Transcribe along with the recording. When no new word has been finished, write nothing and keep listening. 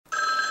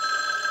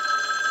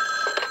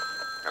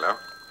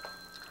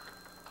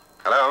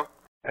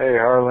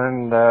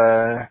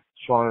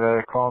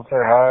calling to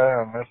say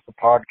hi. I missed the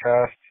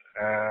podcast,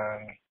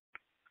 and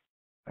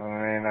I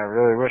mean, I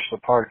really wish the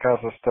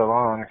podcast was still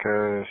on,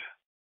 because,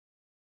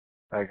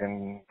 like,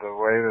 in the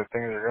way that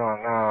things are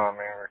going now, I mean,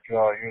 we could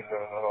all use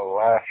a little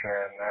laugh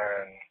here and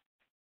there, and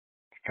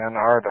it's kind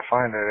of hard to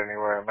find it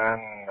anywhere, man.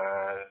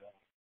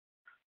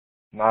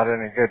 Not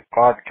any good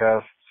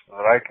podcasts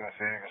that I can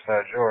see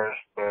besides yours,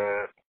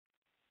 but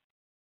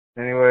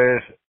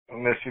anyways, I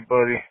miss you,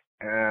 buddy,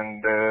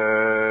 and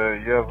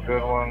you have a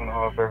good one.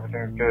 Hope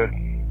everything's good.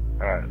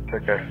 Alright,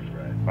 take care.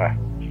 Bye.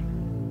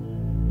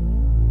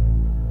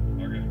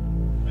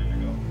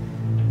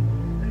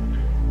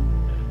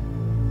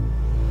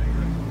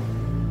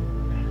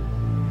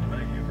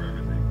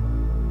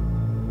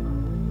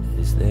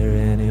 Is there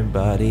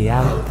anybody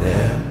out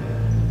there?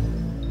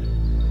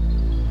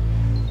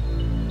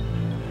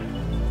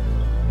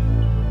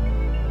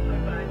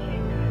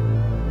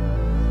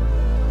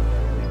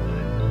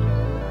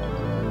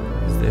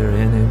 Is there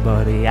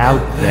anybody out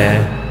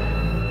there?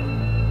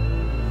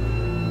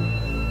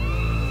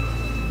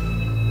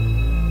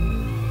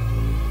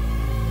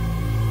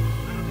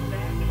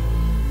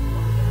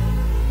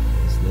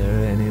 Is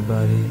there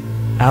anybody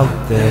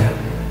out there?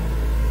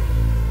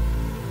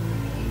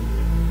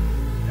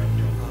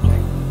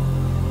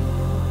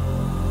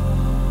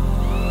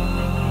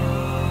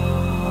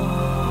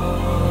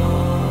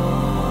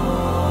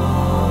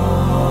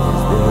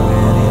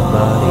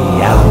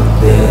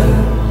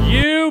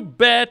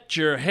 Bet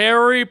your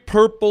hairy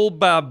purple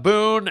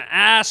baboon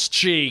ass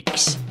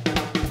cheeks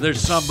there's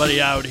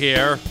somebody out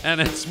here, and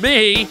it's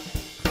me.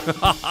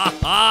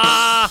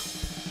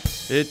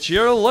 It's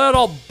your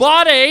little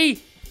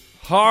buddy,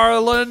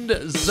 Harland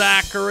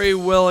Zachary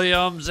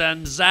Williams,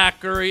 and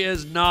Zachary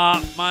is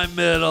not my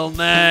middle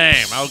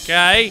name,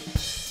 okay?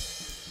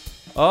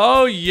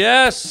 Oh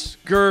yes,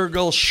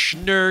 gurgle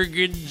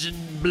schnurgens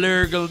and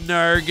blurgle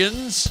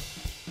nargans.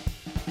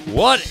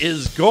 What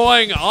is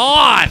going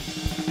on?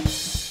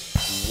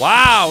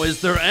 Wow,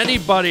 is there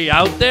anybody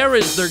out there?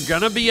 Is there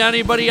gonna be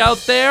anybody out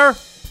there?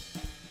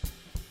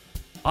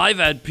 I've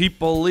had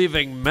people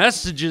leaving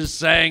messages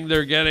saying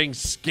they're getting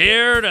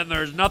scared and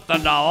there's nothing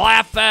to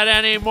laugh at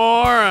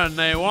anymore and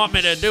they want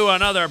me to do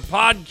another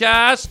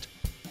podcast.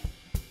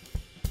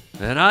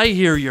 And I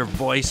hear your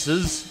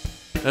voices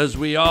as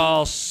we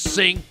all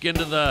sink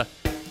into the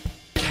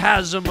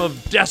chasm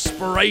of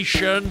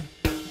desperation,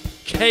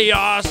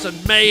 chaos,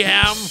 and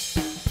mayhem.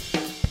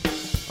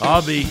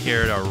 I'll be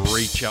here to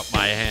reach up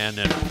my hand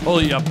and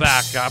pull you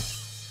back up.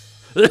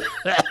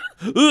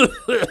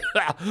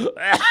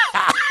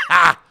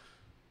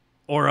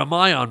 Or am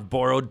I on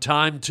borrowed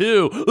time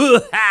too?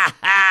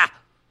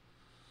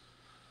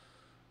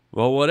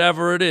 Well,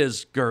 whatever it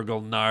is,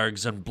 gurgle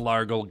nargs and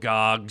blargle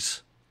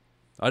gogs,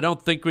 I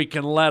don't think we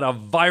can let a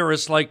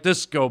virus like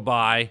this go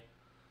by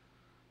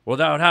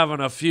without having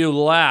a few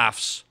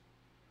laughs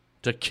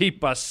to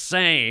keep us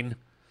sane.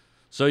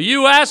 So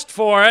you asked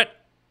for it.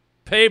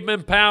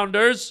 Pavement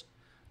pounders,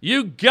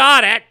 you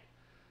got it.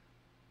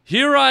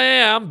 Here I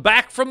am,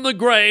 back from the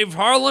grave,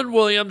 Harland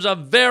Williams, a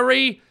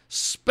very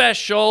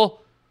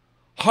special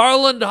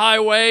Harland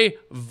Highway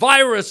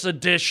virus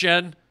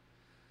edition,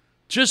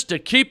 just to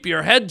keep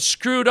your head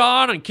screwed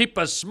on and keep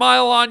a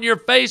smile on your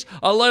face,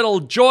 a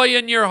little joy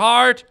in your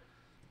heart,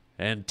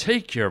 and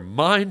take your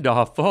mind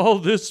off all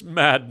this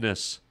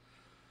madness.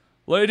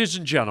 Ladies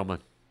and gentlemen,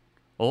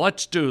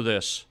 let's do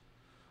this.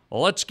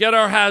 Let's get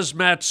our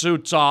hazmat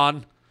suits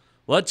on.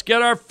 Let's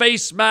get our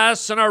face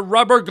masks and our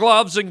rubber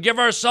gloves and give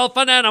ourselves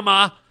an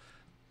enema.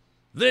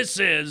 This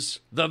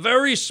is the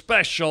very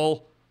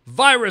special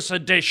virus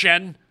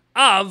edition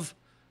of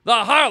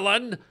the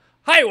Harland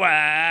Highway.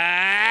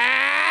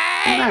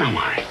 Where am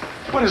I?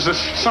 What is this,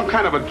 some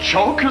kind of a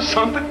joke or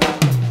something?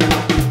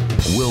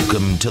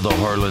 Welcome to the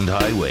Harland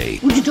Highway.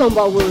 What you talking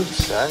about,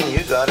 Willis? Son,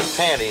 you got a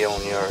panty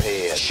on your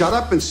head. Shut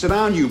up and sit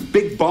down, you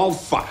big bald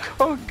fuck.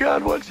 Oh,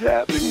 God, what's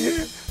happening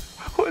here?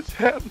 What's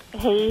happening?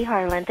 Hey,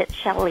 Harland, it's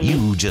Shelley.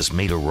 You just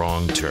made a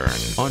wrong turn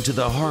onto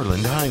the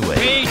Harland Highway.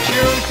 We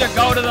choose to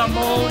go to the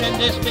moon in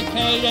this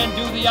decade and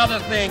do the other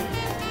thing.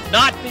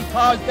 Not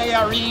because they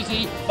are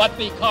easy, but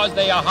because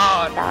they are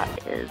hard. That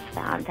is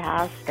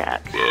fantastic.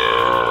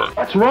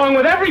 What's wrong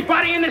with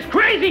everybody in this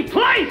crazy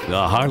place?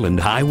 The Harland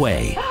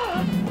Highway.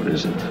 What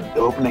is it? The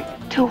opening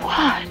To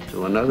what?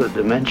 to another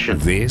dimension.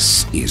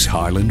 This is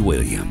Harland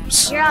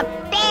Williams. You're a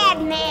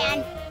bad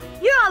man.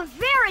 You're a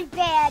very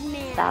bad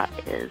man. That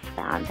is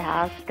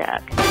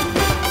fantastic.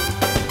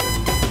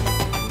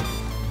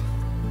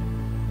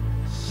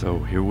 So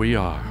here we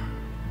are.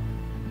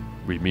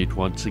 We meet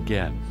once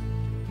again.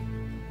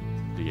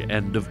 The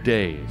end of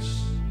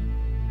days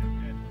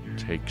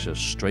takes us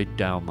straight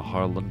down the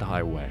Harland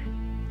Highway.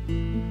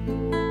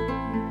 And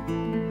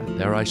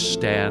there I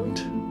stand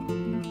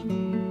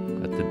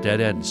at the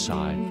dead end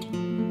sign,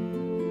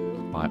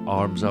 my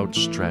arms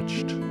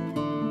outstretched,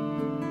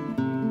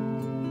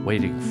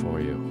 waiting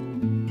for you,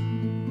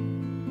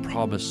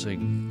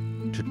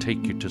 promising to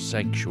take you to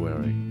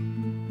sanctuary,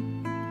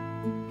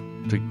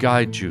 to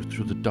guide you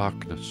through the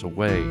darkness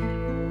away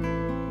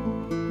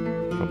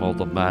from all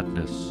the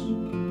madness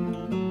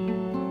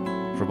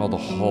from all the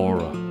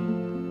horror,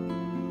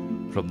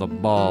 from the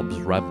mobs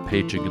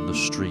rampaging in the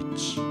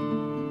streets.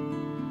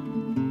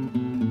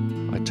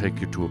 I take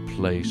you to a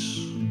place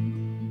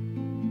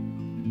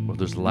where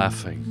there's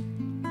laughing,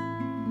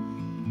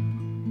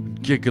 and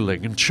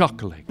giggling and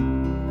chuckling,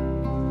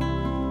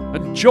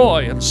 and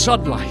joy and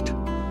sunlight,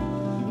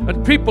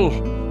 and people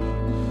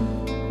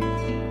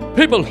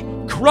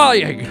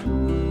crying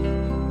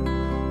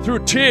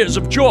through tears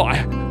of joy.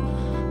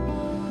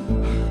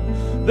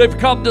 They've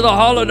come to the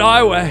Harland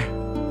Highway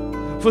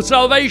for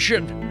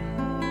salvation,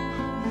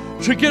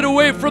 to get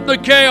away from the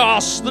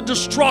chaos, the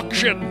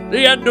destruction,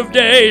 the end of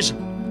days.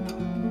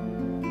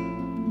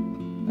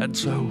 And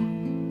so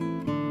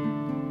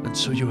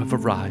you have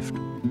arrived,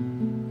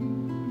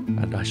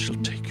 and I shall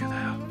take you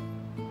there.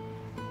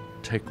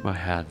 Take my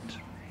hand,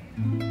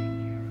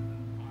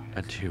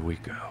 and here we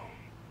go.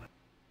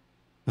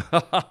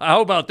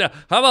 How about that?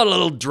 How about a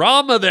little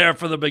drama there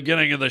for the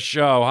beginning of the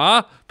show,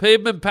 huh?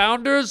 Pavement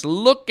Pounders,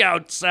 look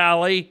out,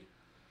 Sally.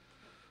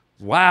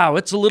 Wow,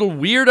 it's a little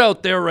weird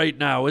out there right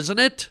now, isn't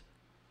it?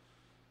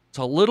 It's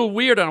a little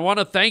weird. I want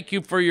to thank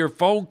you for your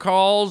phone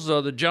calls.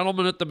 The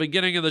gentleman at the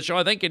beginning of the show,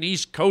 I think an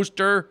East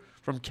Coaster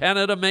from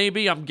Canada,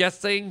 maybe, I'm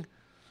guessing.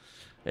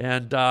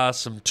 And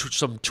some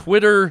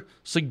Twitter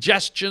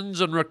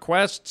suggestions and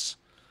requests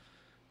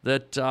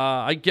that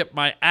I get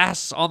my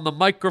ass on the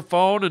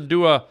microphone and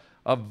do a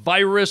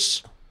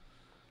virus,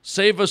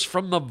 Save Us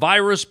from the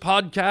Virus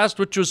podcast,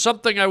 which was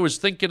something I was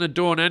thinking of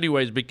doing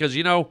anyways, because,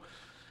 you know,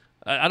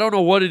 I don't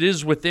know what it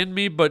is within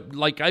me, but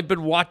like I've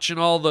been watching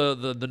all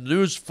the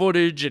news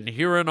footage and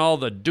hearing all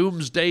the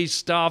doomsday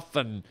stuff,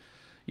 and,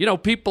 you know,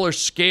 people are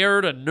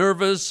scared and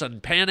nervous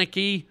and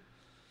panicky.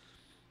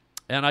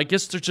 And I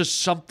guess there's just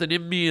something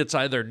in me. It's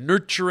either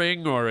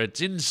nurturing or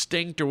it's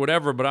instinct or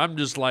whatever, but I'm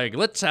just like,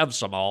 let's have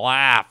some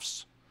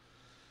laughs.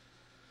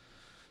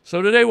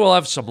 So today we'll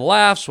have some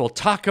laughs. We'll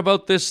talk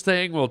about this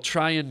thing. We'll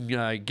try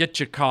and get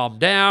you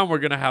calmed down. We're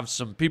going to have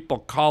some people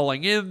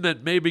calling in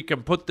that maybe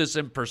can put this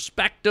in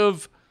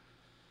perspective.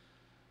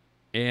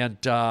 And,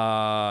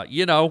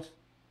 you know,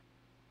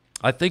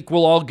 I think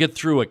we'll all get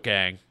through it,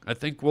 gang. I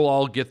think we'll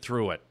all get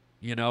through it,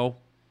 you know.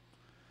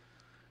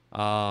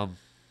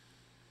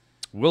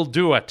 We'll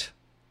do it.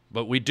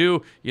 But we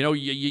do, you know,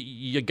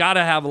 you got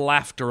to have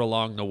laughter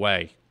along the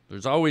way.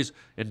 There's always,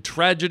 in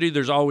tragedy,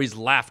 there's always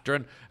laughter.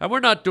 And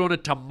we're not doing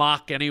it to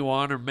mock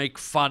anyone or make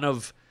fun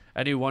of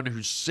anyone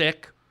who's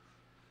sick.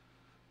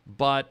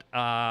 But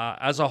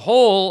as a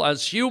whole,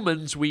 as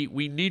humans,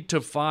 we need to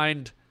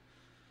find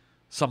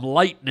some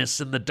lightness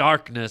in the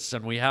darkness.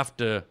 And we have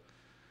to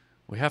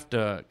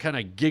kind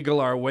of giggle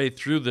our way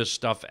through this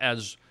stuff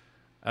as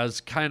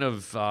kind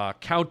of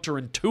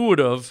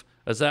counterintuitive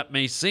as that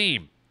may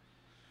seem.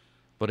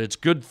 But it's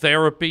good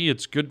therapy.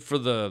 It's good for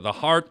the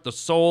heart, the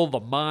soul,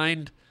 the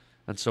mind.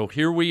 And so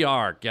here we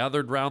are,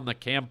 gathered round the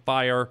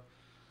campfire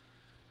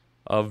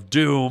of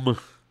doom,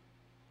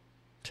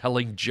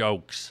 telling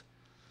jokes.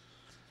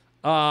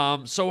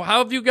 So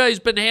how have you guys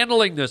been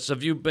handling this?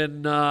 Have you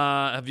been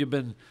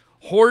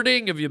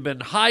hoarding? Have you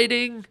been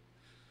hiding?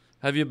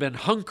 Have you been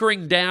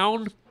hunkering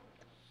down?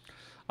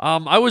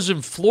 I was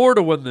in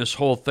Florida when this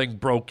whole thing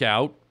broke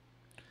out.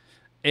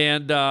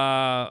 And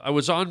I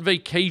was on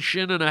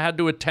vacation, and I had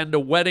to attend a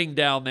wedding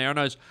down there. And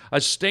I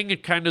was staying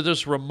at kind of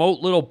this remote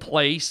little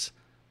place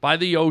by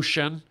the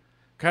ocean,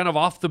 kind of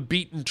off the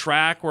beaten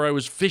track where I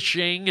was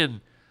fishing and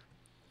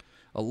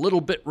a little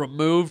bit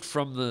removed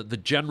from the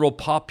general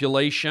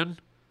population.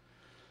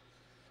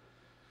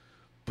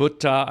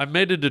 But I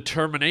made a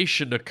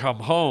determination to come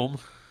home,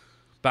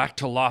 back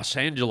to Los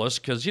Angeles,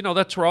 because, you know,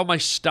 that's where all my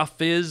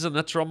stuff is, and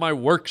that's where all my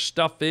work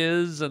stuff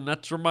is, and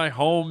that's where my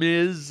home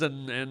is.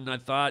 And I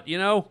thought, you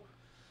know,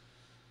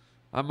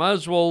 I might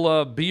as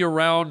well be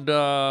around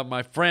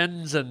my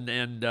friends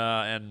and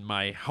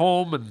my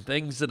home and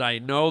things that I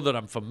know that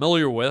I'm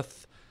familiar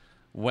with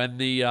when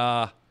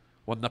the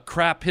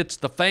crap hits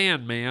the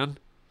fan, man.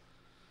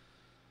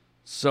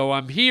 So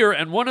I'm here,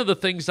 and one of the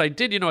things I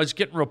did, you know, I was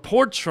getting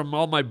reports from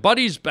all my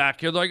buddies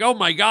back here. They're like, "Oh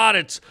my God,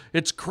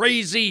 it's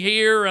crazy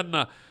here, and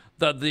the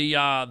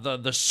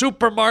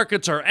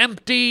supermarkets are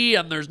empty,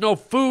 and there's no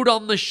food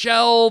on the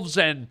shelves,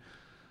 and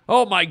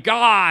oh my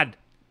God."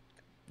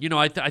 You know,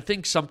 I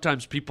think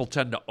sometimes people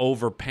tend to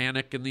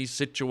over-panic in these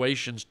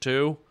situations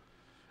too.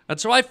 And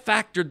so I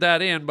factored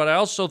that in, but I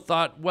also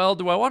thought, well,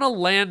 do I want to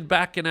land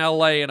back in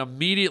L.A. and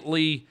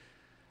immediately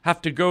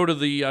have to go to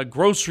the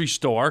grocery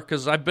store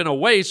because I've been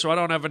away, so I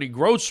don't have any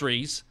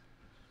groceries?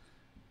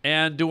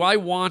 And do I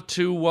want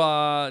to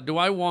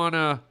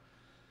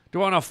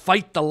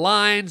fight the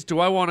lines? Do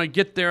I want to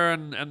get there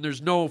and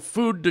there's no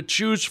food to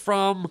choose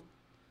from?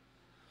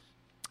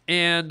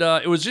 And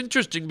it was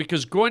interesting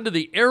because going to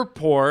the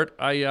airport,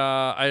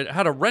 I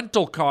had a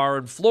rental car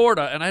in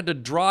Florida, and I had to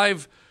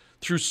drive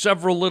through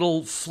several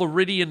little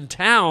Floridian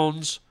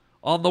towns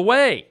on the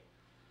way.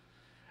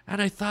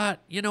 And I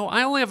thought, you know,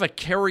 I only have a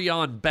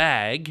carry-on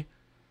bag.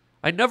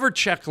 I never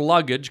check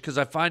luggage because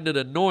I find it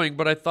annoying,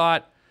 but I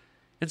thought,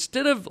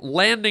 instead of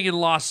landing in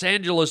Los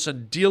Angeles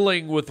and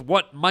dealing with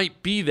what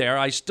might be there,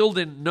 I still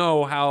didn't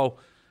know how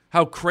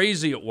how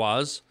crazy it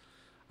was,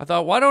 I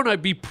thought, why don't I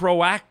be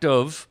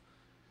proactive?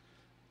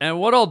 And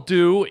what I'll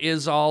do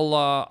is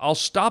I'll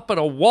stop at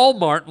a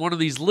Walmart in one of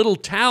these little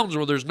towns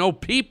where there's no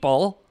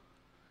people,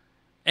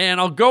 and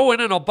I'll go in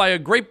and I'll buy a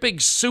great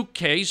big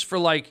suitcase for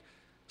like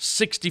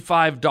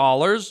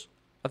 $65.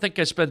 I think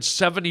I spent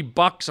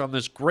 $70 on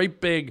this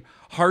great big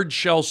hard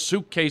shell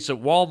suitcase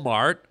at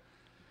Walmart.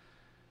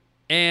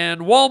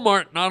 And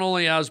Walmart not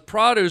only has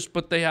produce,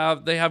 but they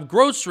have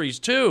groceries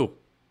too.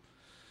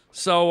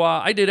 So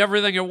I did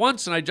everything at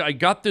once, and I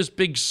got this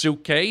big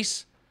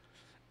suitcase.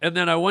 And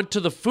then I went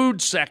to the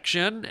food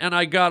section, and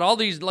I got all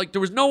these, like,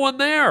 there was no one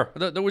there.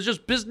 There was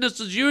just business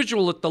as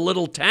usual at the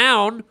little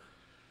town.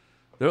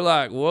 They're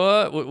like,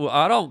 what?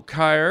 I don't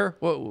care.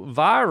 What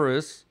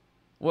virus?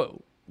 What?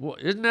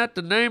 Isn't that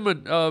the name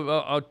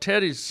of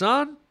Teddy's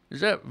son? Is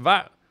that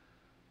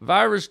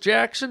Virus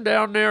Jackson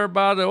down there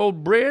by the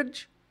old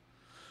bridge?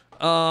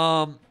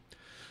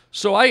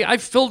 So I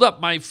filled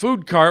up my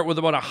food cart with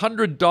about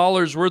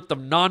 $100 worth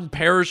of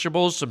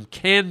non-perishables, some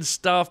canned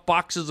stuff,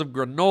 boxes of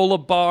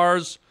granola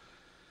bars.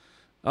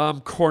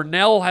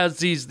 Cornell has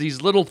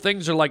these little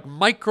things. They're like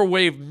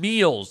microwave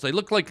meals. They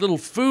look like little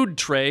food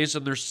trays,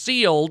 and they're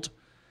sealed.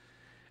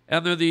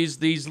 And they're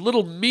these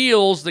little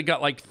meals. They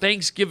got like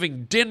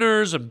Thanksgiving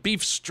dinners and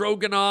beef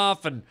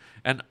stroganoff and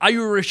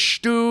Irish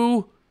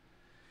stew.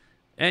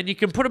 And you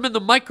can put them in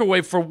the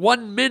microwave for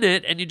 1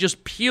 minute, and you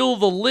just peel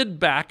the lid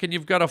back, and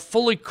you've got a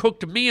fully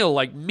cooked meal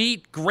like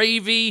meat,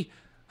 gravy,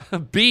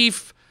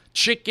 beef,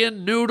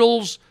 chicken,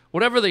 noodles,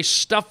 whatever they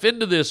stuff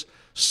into this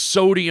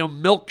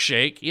sodium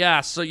milkshake.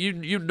 Yeah, so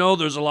you know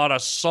there's a lot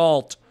of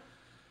salt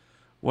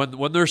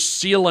when they're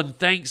sealing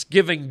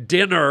Thanksgiving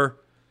dinner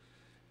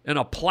in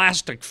a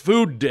plastic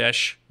food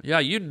dish. Yeah,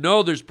 you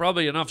know there's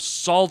probably enough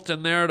salt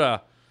in there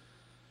to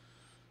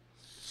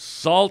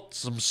salt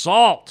some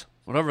salt,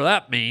 whatever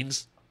that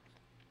means.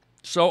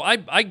 So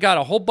I got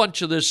a whole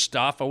bunch of this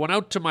stuff. I went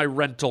out to my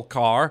rental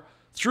car,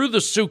 threw the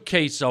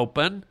suitcase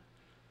open,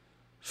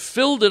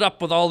 filled it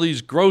up with all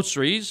these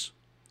groceries,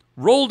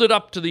 rolled it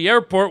up to the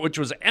airport, which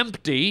was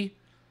empty,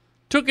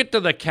 took it to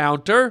the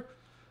counter.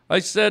 I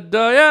said,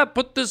 yeah,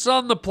 put this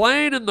on the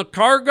plane and the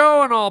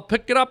cargo, and I'll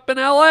pick it up in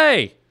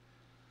L.A.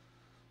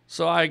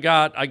 So I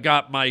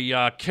got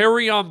my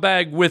carry-on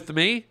bag with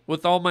me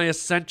with all my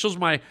essentials,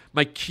 my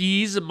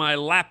keys and my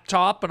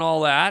laptop and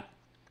all that.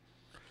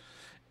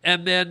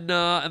 And then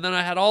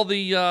I had all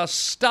the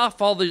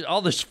stuff, all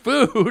this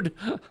food.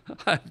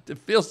 It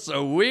feels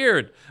so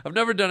weird. I've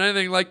never done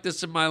anything like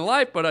this in my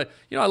life, but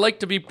I like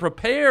to be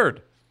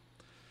prepared.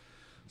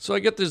 So I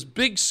get this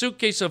big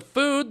suitcase of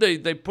food.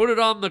 They put it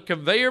on the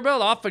conveyor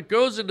belt. Off it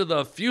goes into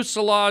the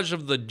fuselage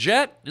of the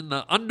jet, in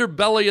the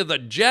underbelly of the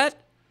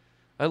jet.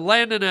 I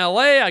land in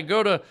L.A. I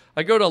go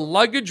to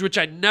luggage, which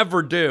I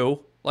never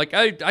do. Like,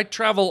 I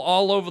travel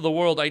all over the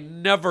world. I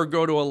never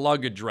go to a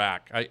luggage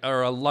rack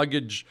or a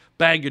luggage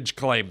baggage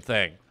claim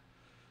thing.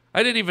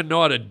 I didn't even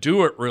know how to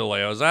do it,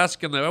 really. I was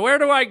asking them, where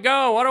do I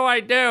go? What do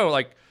I do?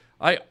 Like,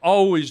 I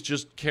always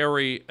just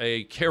carry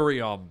a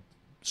carry-on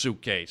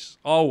suitcase,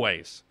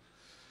 always.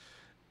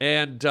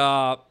 And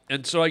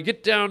so I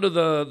get down to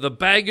the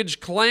baggage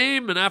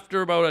claim, and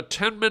after about a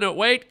 10-minute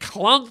wait,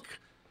 clunk,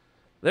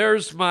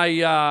 there's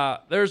my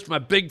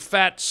big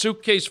fat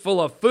suitcase full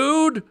of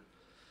food.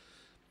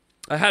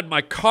 I had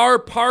my car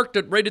parked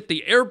right at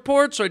the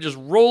airport, so I just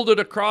rolled it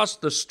across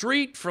the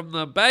street from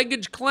the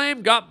baggage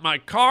claim, got my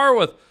car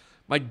with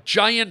my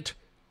giant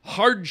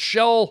hard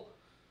shell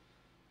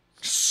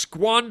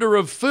squander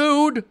of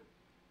food,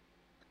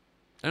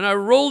 and I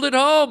rolled it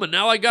home, and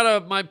now I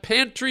got my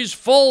pantry's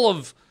full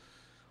of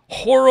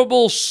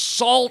horrible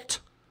salt,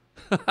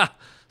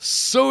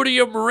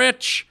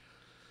 sodium-rich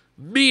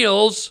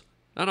meals,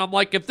 and I'm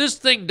like, if this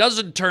thing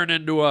doesn't turn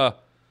into a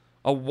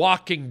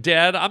Walking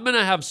Dead, I'm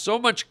gonna have so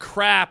much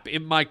crap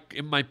in my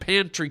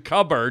pantry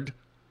cupboard.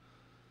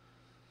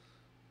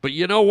 But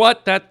you know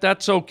what?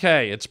 That's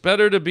okay. It's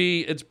better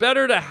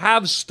to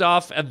have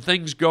stuff and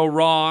things go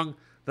wrong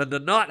than to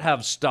not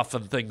have stuff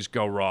and things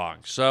go wrong.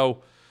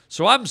 So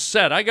I'm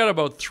set. I got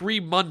about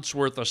 3 months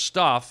worth of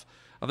stuff.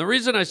 And the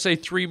reason I say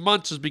 3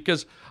 months is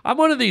because I'm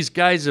one of these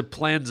guys that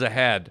plans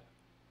ahead.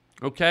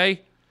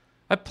 Okay?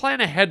 I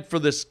plan ahead for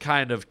this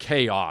kind of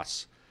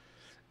chaos.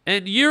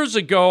 And years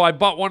ago, I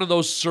bought one of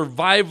those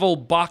survival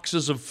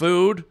boxes of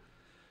food.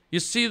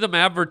 You see them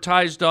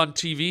advertised on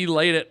TV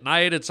late at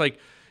night. It's like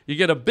you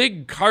get a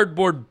big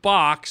cardboard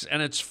box,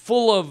 and it's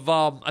full of,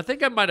 I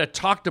think I might have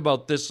talked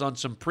about this on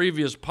some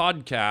previous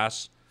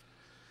podcasts.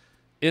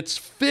 It's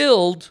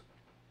filled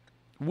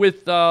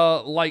with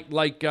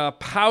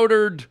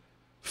powdered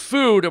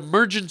food,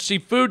 emergency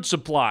food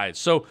supplies.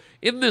 So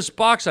in this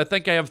box, I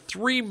think I have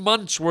 3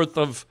 months worth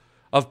of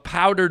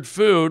powdered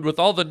food with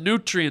all the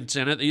nutrients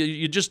in it.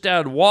 You just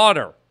add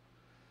water.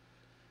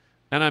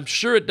 And I'm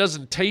sure it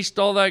doesn't taste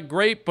all that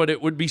great, but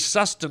it would be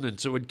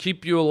sustenance. It would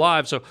keep you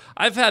alive. So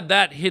I've had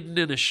that hidden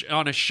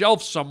on a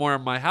shelf somewhere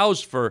in my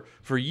house for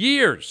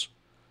years,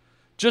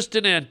 just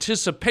in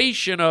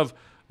anticipation of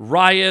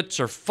riots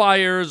or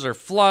fires or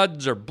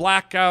floods or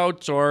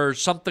blackouts or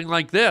something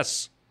like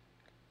this.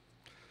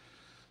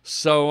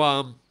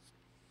 So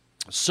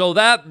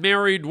that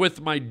married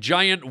with my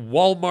giant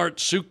Walmart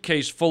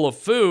suitcase full of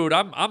food,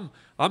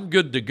 I'm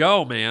good to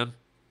go, man.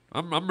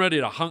 I'm ready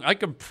to I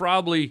can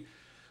probably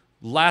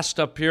last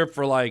up here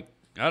for like,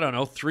 I don't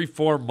know,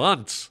 3-4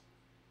 months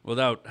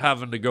without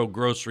having to go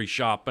grocery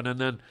shopping. And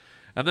then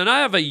I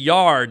have a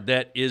yard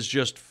that is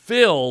just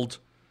filled.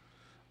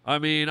 I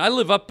mean, I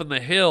live up in the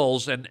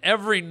hills, and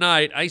every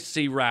night I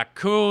see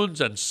raccoons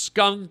and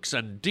skunks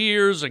and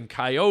deers and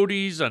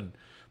coyotes and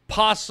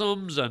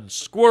possums and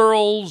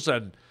squirrels,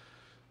 and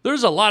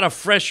there's a lot of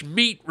fresh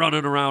meat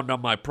running around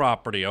on my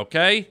property,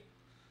 okay?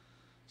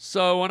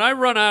 So when I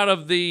run out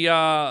of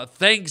the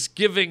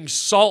Thanksgiving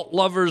Salt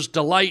Lovers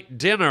Delight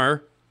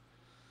dinner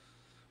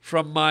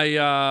from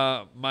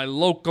my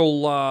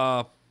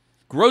local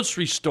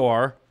grocery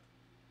store,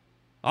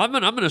 I'm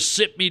gonna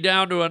sit me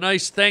down to a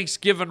nice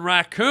Thanksgiving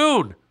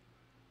raccoon.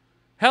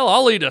 Hell,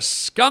 I'll eat a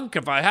skunk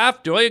if I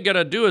have to. All you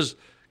gotta do is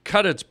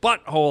cut its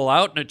butthole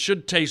out, and it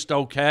should taste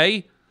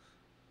okay.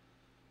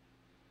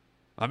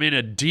 I mean,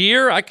 a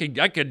deer, I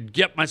could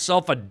get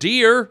myself a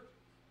deer.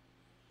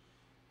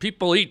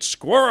 People eat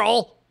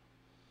squirrel.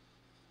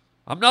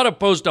 I'm not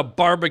opposed to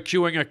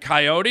barbecuing a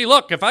coyote.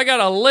 Look, if I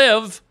gotta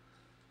live,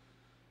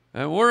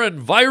 and we're in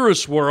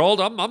virus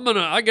world, I'm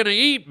gonna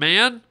eat,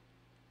 man.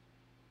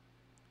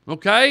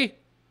 Okay?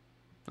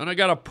 And I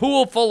got a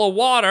pool full of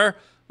water.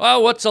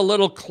 Well, what's a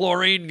little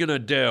chlorine gonna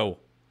do?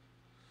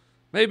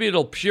 Maybe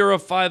it'll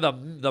purify the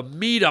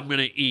meat I'm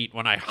gonna eat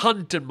when I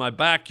hunt in my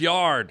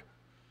backyard.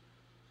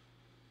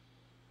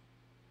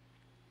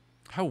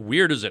 How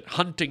weird is it,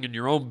 hunting in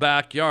your own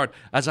backyard?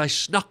 As I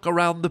snuck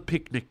around the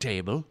picnic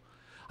table,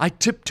 I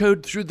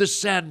tiptoed through the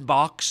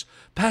sandbox,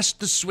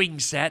 past the swing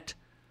set,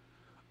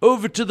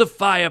 over to the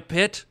fire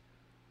pit,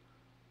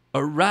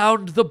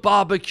 around the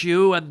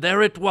barbecue, and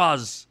there it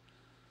was,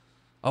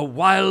 a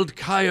wild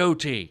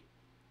coyote.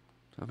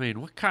 I mean,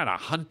 what kind of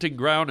hunting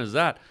ground is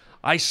that?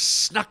 I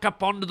snuck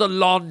up onto the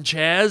lawn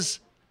chairs,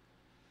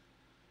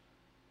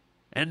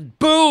 and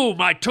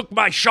boom, I took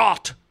my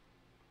shot.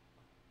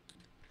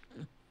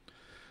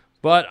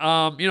 But,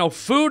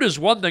 food is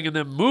one thing, and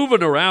then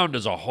moving around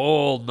is a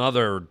whole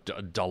nother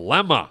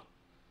dilemma.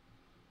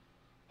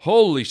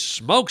 Holy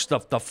smokes, the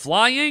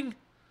flying?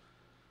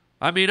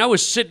 I mean, I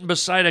was sitting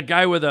beside a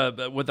guy with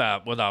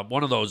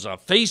one of those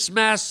face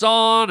masks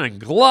on and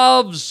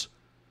gloves.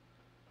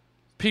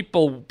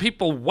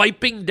 People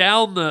wiping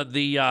down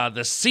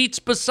the seats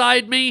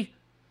beside me.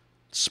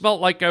 It smelled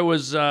like I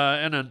was in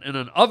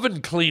an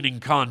oven cleaning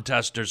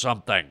contest or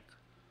something.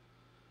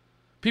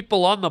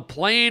 People on the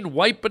plane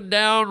wiping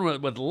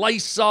down with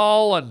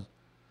Lysol, and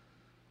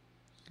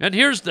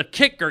here's the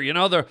kicker,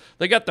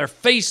 they got their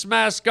face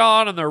mask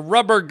on and their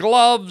rubber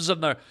gloves,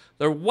 and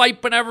they're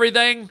wiping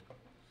everything.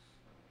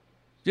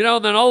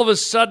 And then all of a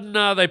sudden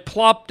they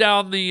plop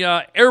down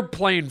the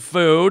airplane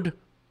food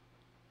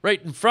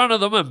right in front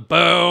of them, and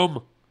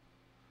boom,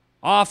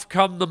 off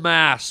come the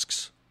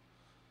masks.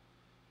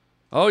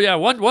 Oh, yeah,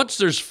 once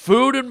there's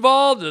food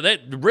involved, they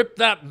rip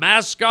that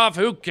mask off.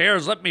 Who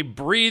cares? Let me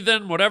breathe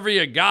in whatever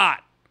you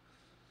got.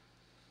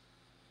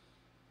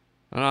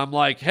 And I'm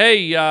like,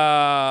 hey,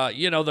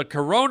 the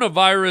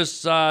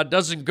coronavirus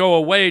doesn't go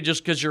away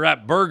just because you're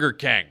at Burger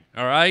King,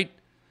 all right?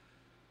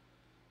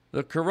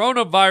 The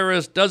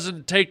coronavirus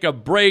doesn't take a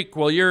break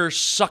while you're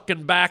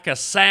sucking back a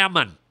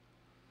salmon.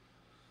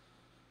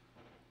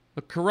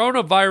 The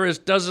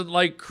coronavirus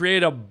doesn't,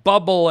 create a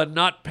bubble and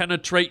not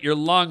penetrate your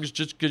lungs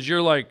just because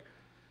you're,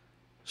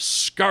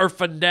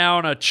 scarfing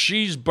down a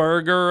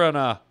cheeseburger and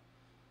a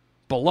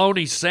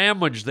bologna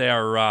sandwich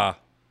there,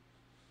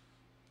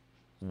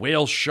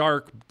 whale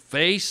shark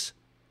face,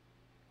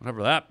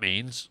 whatever that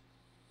means.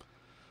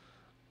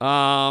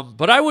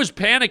 But I was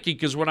panicky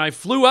because when I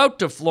flew out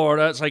to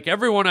Florida, it's like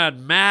everyone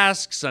had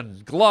masks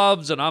and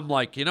gloves, and I'm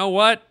like, you know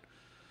what?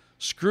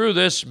 Screw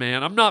this,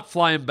 man. I'm not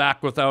flying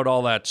back without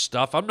all that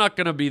stuff. I'm not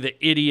going to be the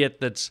idiot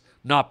that's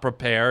not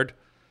prepared.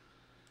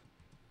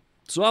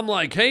 So I'm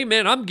like, hey,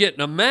 man, I'm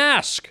getting a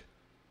mask.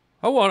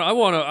 I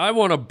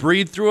want to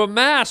breathe through a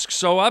mask.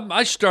 So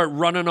I start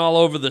running all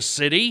over the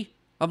city.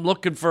 I'm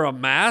looking for a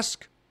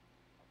mask.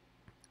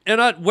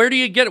 And where do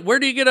you get a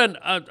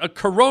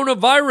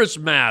coronavirus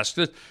mask?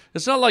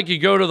 It's not like you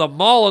go to the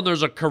mall and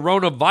there's a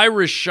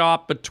coronavirus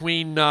shop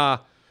between, the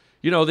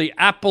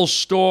Apple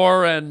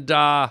Store and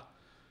the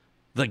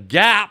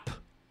Gap,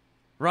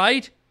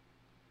 right?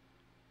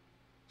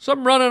 So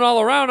I'm running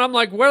all around. I'm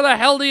like, where the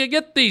hell do you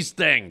get these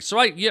things? So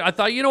I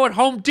thought, what,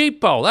 Home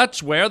Depot,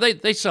 that's where.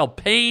 They sell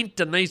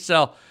paint and they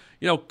sell,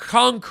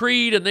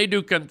 concrete, and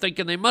I'm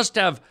thinking they must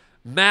have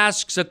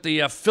masks at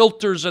the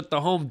filters at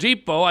the Home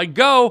Depot. I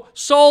go,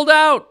 sold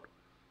out.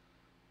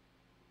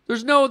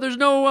 There's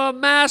no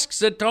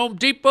masks at Home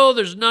Depot.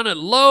 There's none at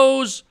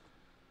Lowe's.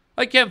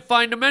 I can't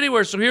find them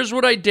anywhere. So here's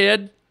what I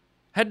did.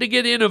 Had to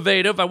get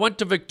innovative. I went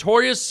to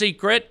Victoria's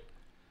Secret.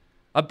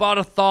 I bought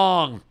a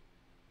thong.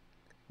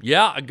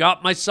 Yeah, I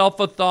got myself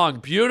a thong.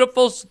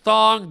 Beautiful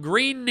thong,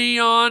 green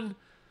neon.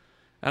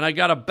 And I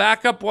got a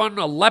backup one,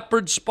 a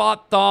leopard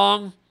spot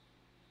thong.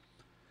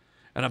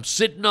 And I'm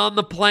sitting on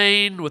the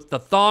plane with the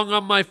thong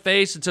on my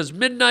face. It says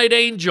Midnight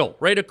Angel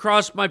right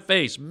across my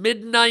face.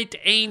 Midnight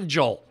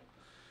Angel.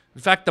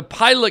 In fact, the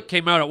pilot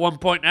came out at one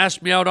point and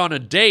asked me out on a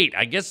date.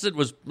 I guess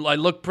I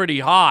looked pretty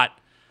hot.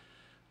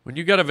 When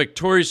you got a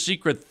Victoria's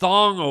Secret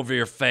thong over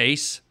your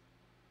face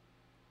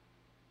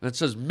that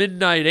says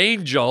Midnight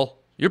Angel,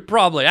 you're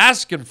probably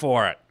asking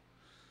for it.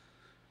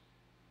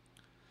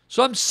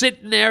 So I'm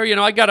sitting there,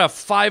 I got a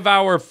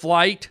 5-hour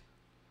flight.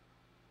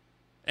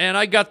 And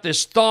I got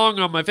this thong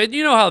on my face.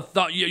 You know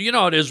how you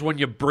know how it is when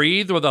you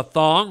breathe with a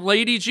thong,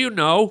 ladies. You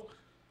know,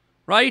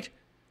 right?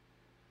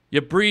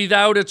 You breathe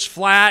out, it's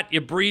flat. You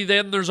breathe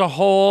in, there's a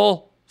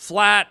hole.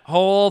 Flat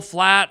hole,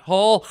 flat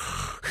hole.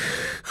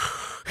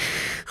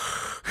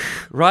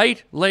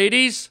 Right,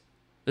 ladies?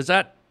 Is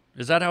that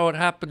how it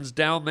happens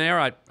down there?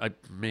 I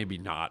maybe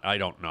not. I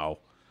don't know.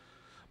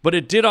 But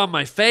it did on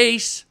my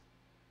face.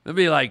 It'd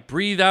be like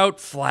breathe out,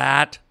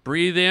 flat.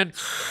 Breathe in,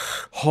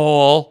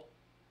 hole.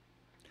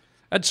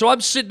 And so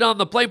I'm sitting on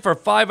the plane for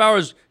 5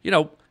 hours,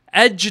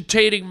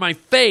 agitating my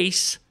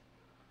face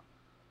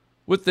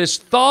with this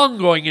thong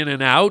going in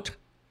and out.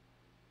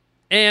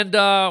 And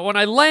when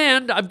I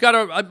land, I've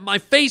got my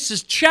face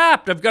is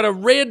chapped. I've got a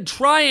red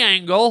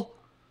triangle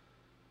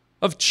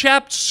of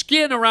chapped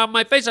skin around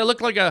my face. I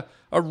look like a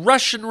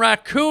Russian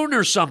raccoon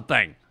or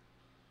something.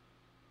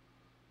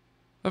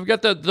 I've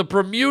got the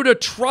Bermuda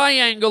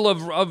Triangle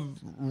of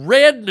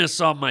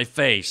redness on my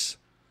face.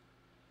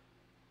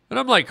 And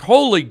I'm like,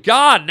 holy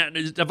God,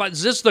 is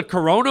this the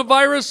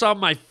coronavirus on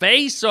my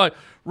face? So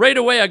right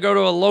away, I go to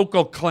a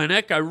local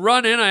clinic. I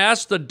run in, I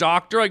ask the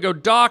doctor, I go,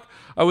 Doc,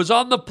 I was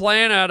on the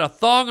plane, I had a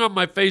thong on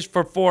my face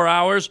for 4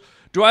 hours.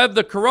 Do I have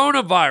the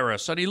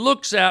coronavirus? And he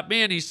looks at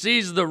me and he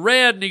sees the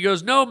red and he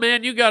goes, no,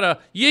 man, you got a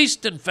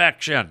yeast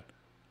infection.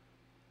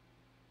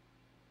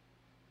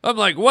 I'm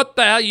like, what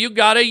the hell? You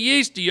got a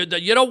yeast? You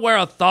don't wear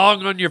a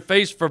thong on your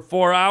face for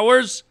 4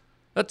 hours?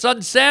 That's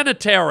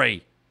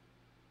unsanitary.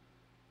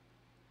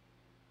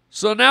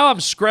 So now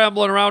I'm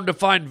scrambling around to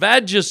find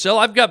Vagisil.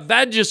 I've got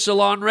Vagisil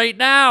on right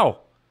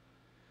now.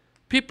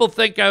 People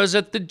think I was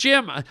at the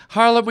gym.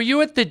 Harlan, were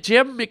you at the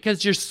gym?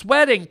 Because you're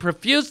sweating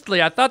profusely.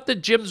 I thought the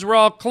gyms were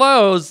all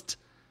closed.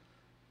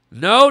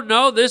 No,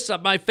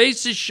 my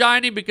face is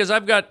shiny because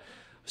I've got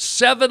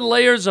 7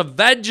 layers of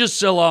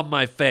Vagisil on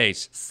my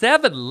face.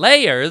 7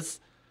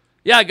 layers?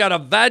 Yeah, I got a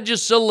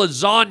Vagisil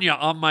lasagna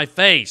on my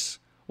face.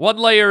 1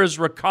 layer is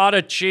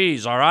ricotta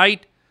cheese, all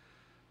right?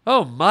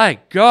 Oh, my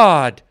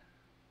God.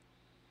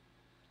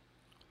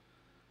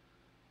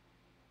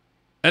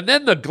 And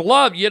then the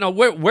glove,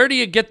 where do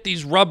you get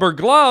these rubber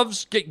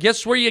gloves?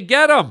 Guess where you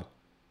get them?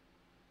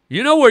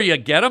 You know where you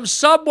get them?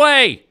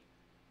 Subway.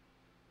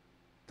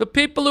 The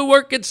people who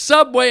work at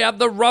Subway have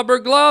the rubber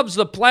gloves,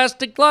 the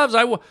plastic gloves.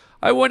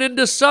 I went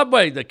into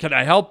Subway. Can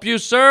I help you,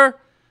 sir?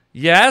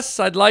 Yes,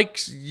 I'd like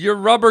your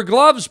rubber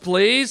gloves,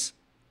 please.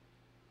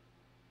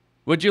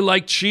 Would you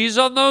like cheese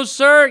on those,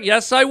 sir?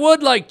 Yes, I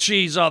would like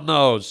cheese on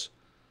those.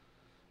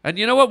 And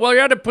you know what? Well,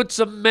 you had to put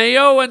some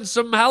mayo and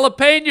some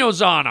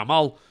jalapenos on them.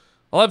 I'll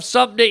have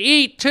something to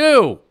eat,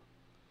 too.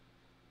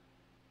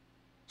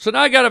 So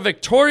now I got a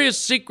Victoria's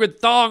Secret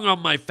thong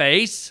on my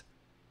face.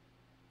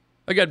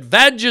 I got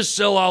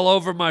Vagisil all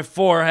over my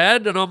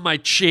forehead and on my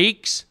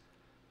cheeks.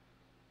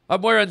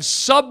 I'm wearing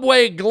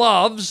Subway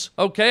gloves.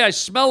 Okay, I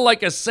smell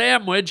like a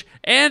sandwich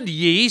and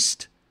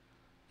yeast.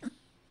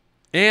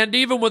 And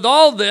even with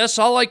all this,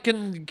 all I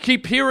can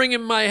keep hearing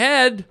in my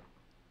head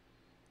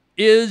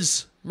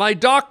is my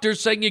doctor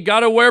saying, you got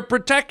to wear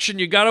protection.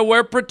 You got to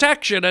wear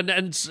protection.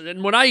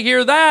 And when I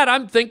hear that,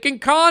 I'm thinking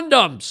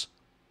condoms.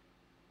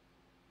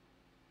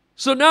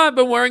 So now I've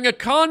been wearing a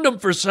condom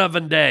for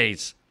 7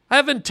 days. I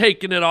haven't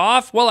taken it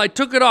off. Well, I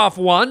took it off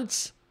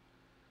once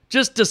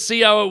just to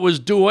see how it was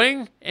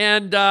doing.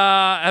 And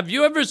have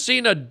you ever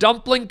seen a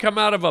dumpling come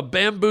out of a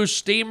bamboo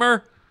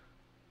steamer?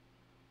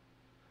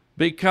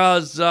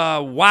 Because,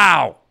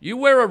 wow, you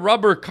wear a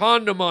rubber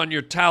condom on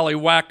your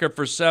tallywhacker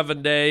for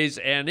 7 days,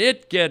 and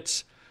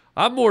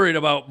I'm worried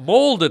about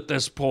mold at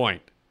this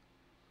point.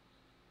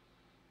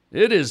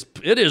 It is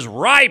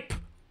ripe.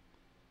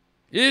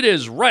 It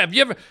is ripe.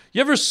 You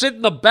ever sit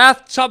in the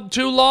bathtub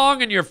too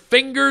long and your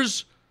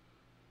fingers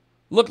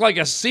look like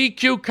a sea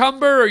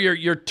cucumber, or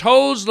your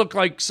toes look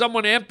like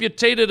someone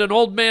amputated an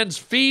old man's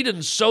feet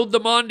and sewed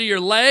them onto your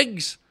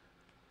legs?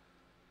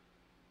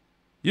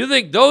 You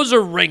think those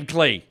are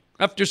wrinkly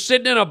after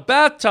sitting in a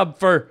bathtub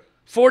for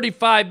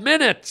 45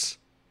 minutes.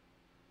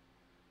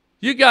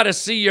 You got to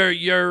see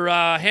your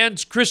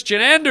Hans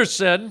Christian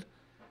Andersen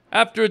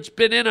after it's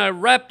been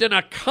wrapped in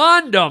a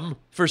condom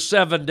for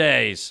 7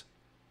 days.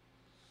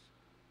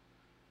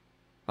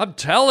 I'm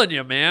telling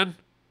you, man.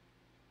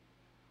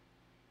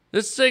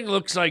 This thing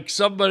looks like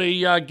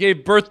somebody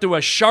gave birth to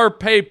a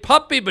Shar-Pei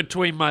puppy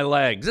between my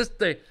legs.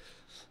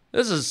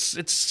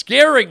 It's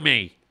scaring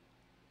me.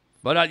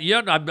 But I'm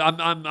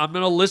going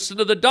to listen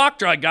to the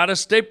doctor. I got to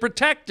stay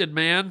protected,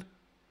 man.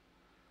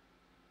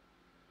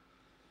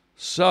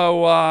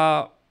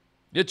 So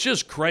it's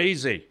just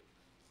crazy.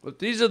 But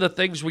these are the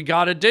things we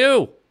got to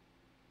do.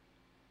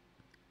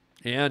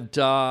 And,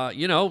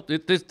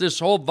 this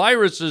whole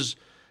virus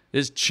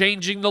is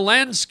changing the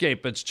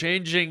landscape. It's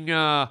changing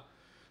how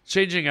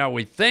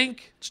we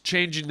think. It's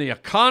changing the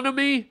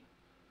economy.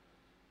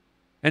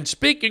 And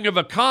speaking of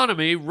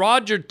economy,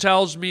 Roger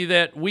tells me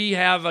that we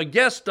have a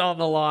guest on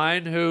the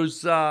line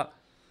who's,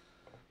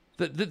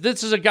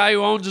 this is a guy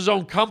who owns his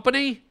own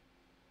company.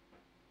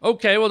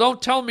 Okay, well,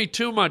 don't tell me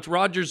too much.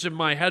 Roger's in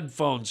my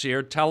headphones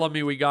here telling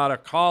me we got a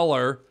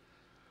caller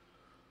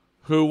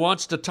who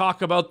wants to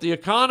talk about the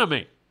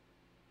economy.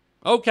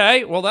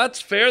 Okay, well,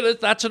 that's fair.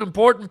 That's an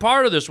important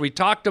part of this. We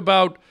talked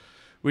about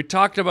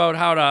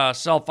how to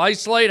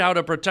self-isolate, how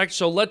to protect.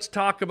 So let's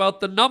talk about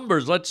the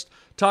numbers. Let's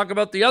talk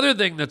about the other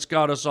thing that's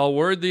got us all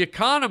worried, the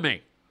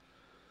economy.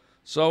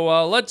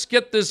 So let's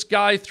get this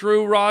guy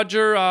through,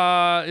 Roger.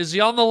 Is he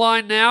on the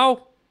line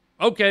now?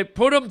 Okay,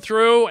 put him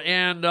through,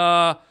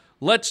 and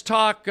let's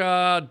talk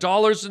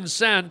dollars and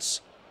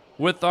cents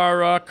with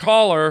our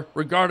caller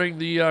regarding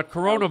the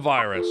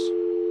coronavirus.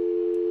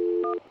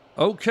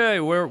 Okay,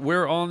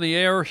 we're on the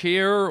air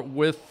here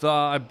with,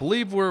 I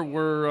believe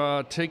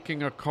we're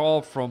taking a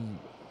call from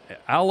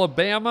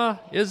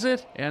Alabama, is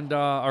it? And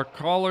our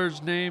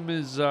caller's name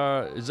is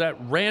that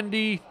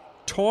Randy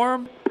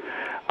Torm?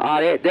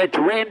 That's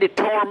Randy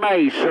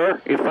Torme,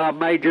 sir, if I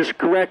may just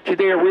correct you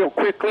there real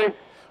quickly.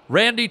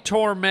 Randy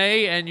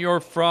Torme, and you're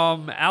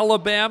from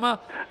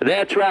Alabama?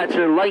 That's right,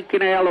 sir.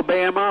 Lincoln,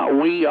 Alabama.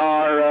 We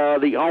are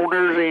the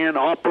owners and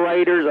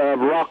operators of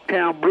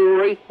Rocktown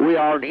Brewery. We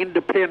are an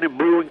independent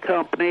brewing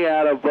company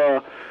out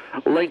of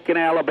Lincoln,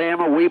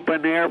 Alabama. We've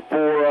been there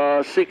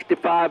for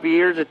 65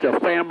 years. It's a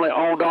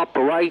family-owned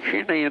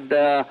operation,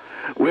 and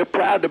we're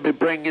proud to be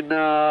bringing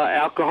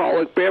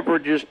alcoholic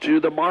beverages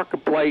to the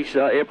marketplace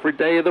every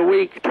day of the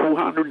week,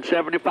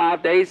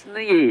 275 days in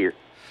the year.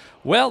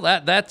 Well,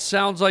 that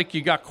sounds like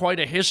you got quite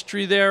a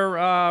history there,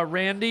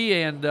 Randy,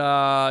 and,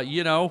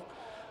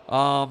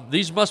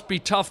 these must be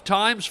tough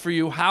times for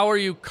you. How are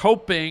you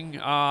coping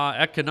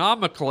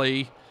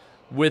economically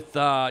with,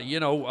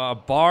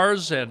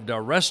 bars and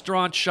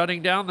restaurants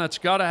shutting down? That's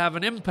got to have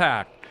an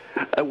impact.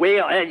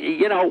 We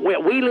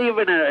live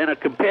in a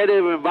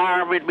competitive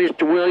environment,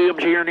 Mr.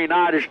 Williams, here in the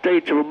United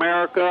States of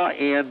America,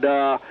 and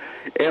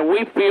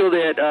we feel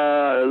that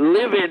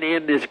living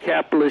in this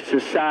capitalist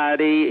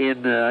society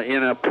in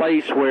a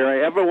place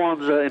where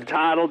everyone's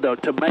entitled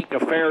to make a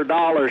fair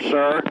dollar,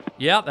 sir.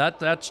 Yeah,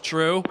 that's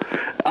true.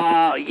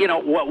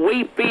 What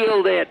we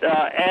feel that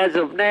as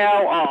of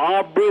now,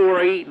 our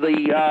brewery,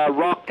 the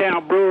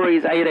Rocktown Brewery,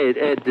 is at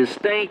a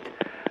distinct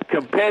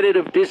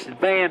competitive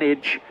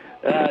disadvantage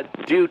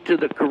due to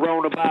the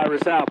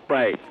coronavirus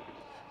outbreak.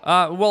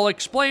 Well,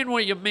 explain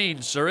what you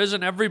mean, sir.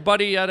 Isn't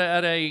everybody at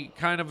a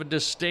kind of a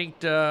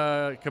distinct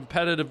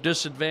competitive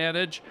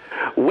disadvantage?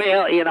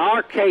 Well, in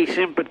our case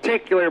in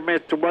particular,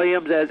 Mr.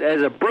 Williams,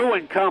 as a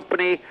brewing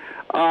company,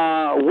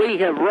 we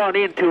have run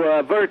into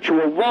a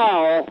virtual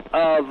wall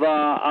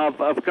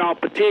of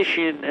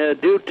competition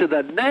due to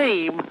the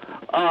name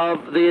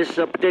of this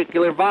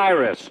particular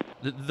virus.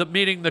 The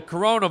meaning the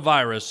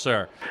coronavirus,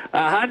 sir.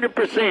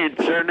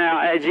 100%, sir. Now,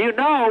 as you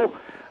know,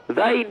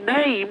 they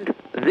named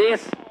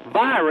this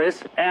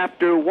virus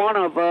after one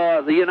of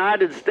the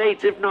United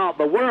States, if not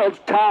the world's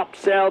top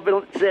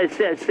selling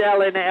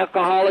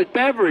alcoholic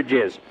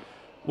beverages.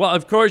 Well,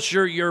 of course,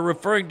 you're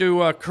referring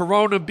to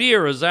Corona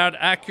beer. Is that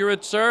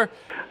accurate, sir?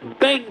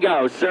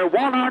 Bingo, sir.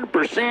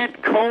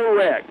 100%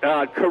 correct.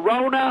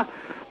 Corona.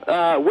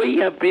 We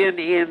have been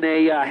in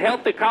a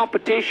healthy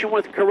competition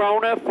with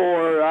Corona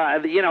for,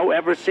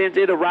 ever since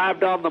it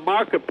arrived on the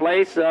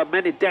marketplace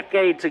many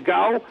decades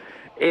ago.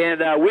 And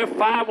we're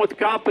fine with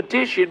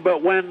competition,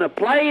 but when the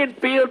playing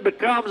field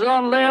becomes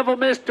unlevel,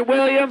 Mr.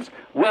 Williams,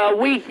 well,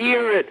 we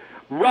here at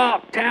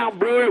Rocktown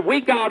Brewery, we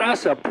got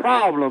us a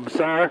problem,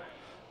 sir.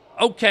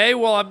 Okay,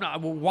 well, I'm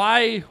not,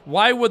 why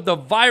would the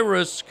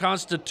virus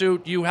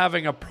constitute you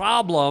having a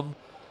problem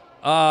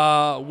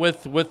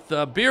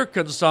with beer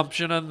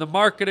consumption and the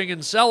marketing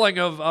and selling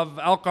of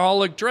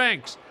alcoholic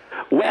drinks?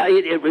 Well,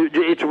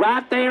 it's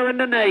right there in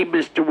the name,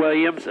 Mr.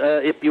 Williams.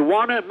 If you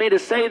wanted me to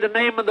say the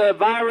name of the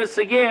virus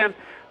again,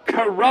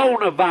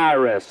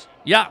 coronavirus.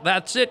 Yeah,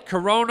 that's it,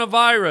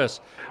 coronavirus.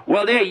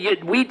 Well,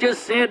 we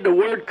just said the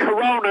word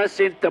corona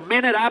since the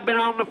minute I've been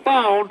on the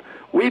phone.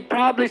 We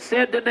probably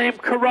said the name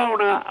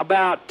corona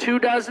about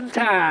 24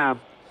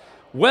 times.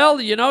 Well,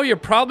 you're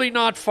probably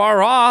not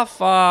far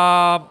off.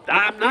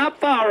 I'm not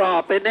far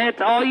off, and that's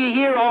all you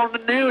hear on the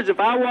news. If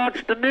I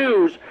watch the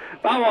news,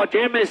 if I watch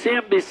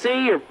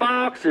MSNBC or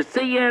Fox or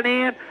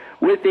CNN,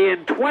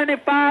 within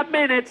 25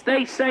 minutes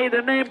they say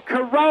the name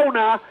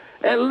Corona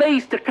at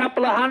least a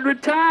couple of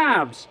hundred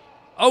times.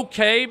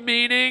 Okay,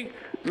 meaning?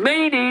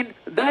 Meaning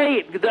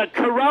the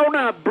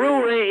Corona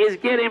Brewery is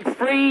getting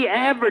free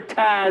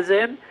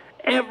advertising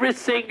every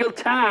single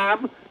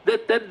time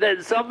that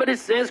somebody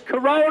says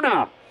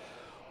Corona.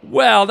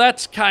 Well,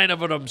 that's kind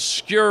of an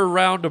obscure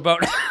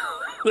roundabout.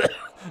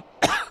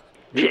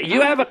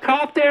 You have a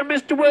cough there,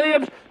 Mr.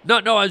 Williams? No,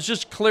 I was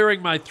just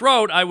clearing my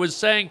throat. I was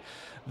saying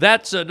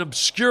that's an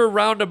obscure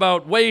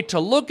roundabout way to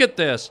look at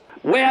this.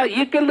 Well,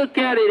 you can look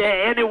at it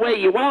any way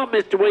you want,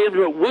 Mr. Williams,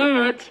 but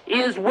words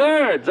is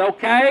words,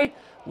 okay?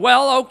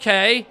 Well,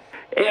 okay.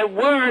 And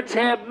words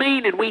have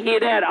meaning. We hear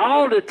that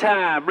all the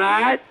time,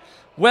 right?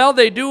 Well,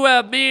 they do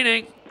have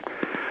meaning.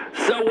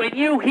 So when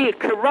you hear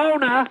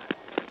Corona,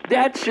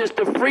 that's just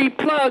a free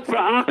plug for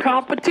our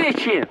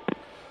competition.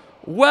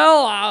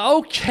 Well,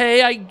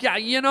 okay, I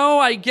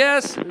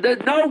guess.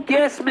 There's no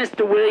guess,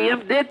 Mr.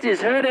 Williams. This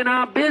is hurting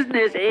our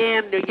business,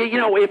 and,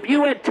 if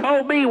you had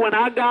told me when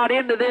I got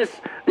into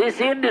this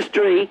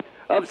industry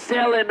of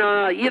selling,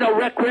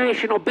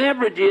 recreational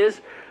beverages,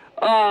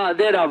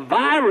 that a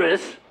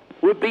virus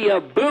would be a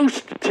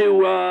boost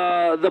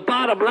to the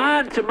bottom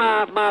line to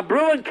my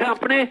brewing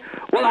company,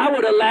 well, I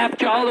would have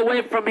laughed you all the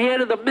way from here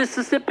to the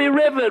Mississippi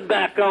River and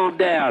back on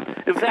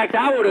down. In fact,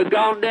 I would have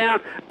gone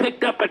down,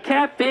 picked up a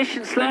catfish,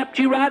 and slapped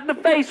you right in the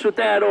face with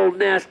that old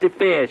nasty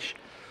fish.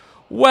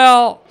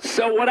 Well,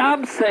 so what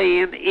I'm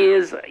saying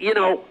is,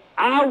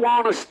 I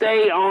want to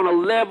stay on a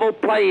level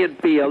playing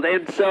field,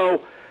 and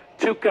so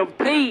to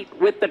compete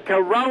with the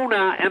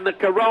Corona and the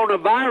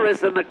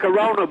coronavirus and the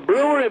Corona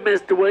Brewery,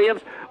 Mr.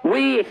 Williams,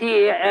 we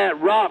here at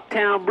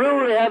Rocktown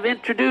Brewery have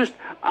introduced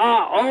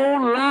our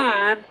own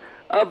line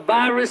of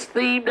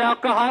virus-themed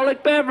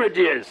alcoholic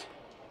beverages.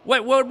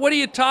 Wait, what are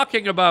you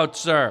talking about,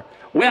 sir?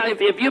 Well,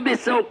 if you'd be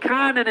so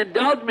kind and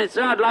indulge me,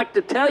 sir, I'd like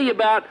to tell you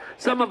about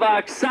some of our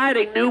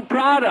exciting new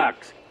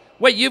products.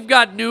 Wait, you've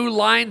got new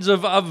lines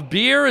of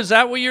beer? Is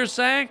that what you're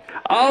saying?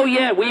 Oh,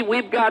 yeah,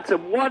 we've got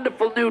some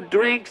wonderful new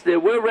drinks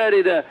that we're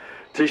ready to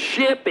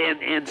ship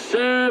and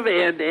serve,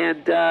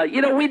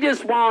 and we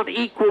just want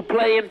equal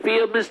playing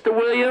field, Mr.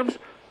 Williams.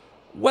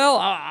 Well,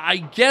 I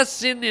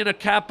guess in a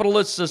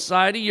capitalist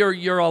society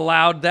you're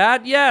allowed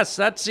that. Yes,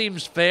 that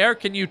seems fair.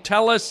 Can you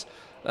tell us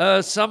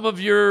some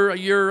of your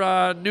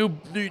new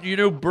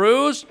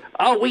brews?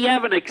 Oh, we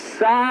have an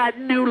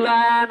exciting new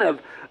line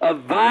of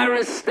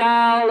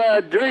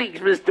virus-style drinks,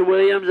 Mr.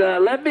 Williams.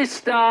 Let me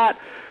start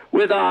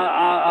with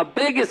our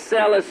biggest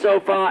seller so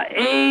far,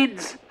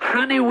 AIDS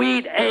Honey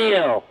Wheat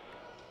Ale.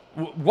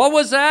 What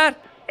was that?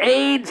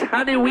 AIDS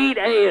Honey Wheat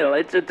Ale.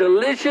 It's a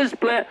delicious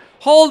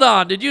Hold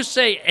on, did you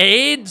say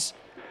AIDS?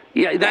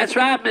 Yeah, that's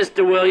right,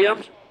 Mr.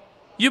 Williams.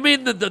 You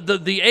mean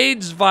the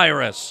AIDS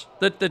virus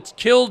that's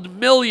killed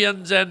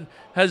millions and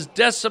has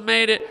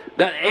decimated?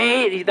 The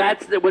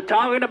AIDS, we're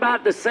talking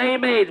about the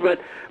same AIDS,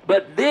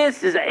 but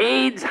this is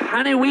AIDS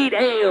Honey Wheat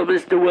Ale,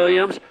 Mr.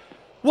 Williams.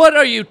 What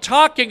are you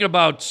talking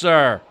about,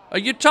 sir? Are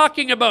you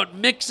talking about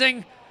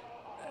mixing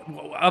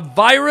a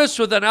virus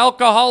with an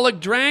alcoholic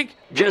drink?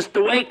 Just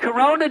the way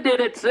Corona did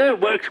it, sir.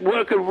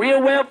 Working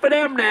real well for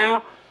them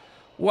now.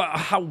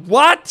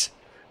 What?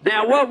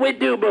 Now, what we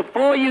do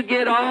before you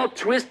get all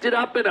twisted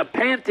up in a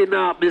panty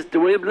knot, Mr.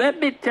 Williams, let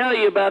me tell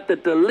you about the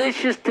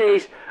delicious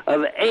taste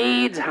of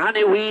AIDS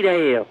Honey Wheat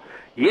Ale.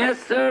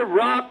 Yes, sir,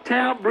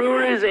 Rocktown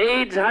Brewery's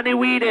AIDS Honey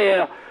Wheat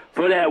Ale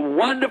for that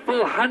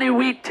wonderful honey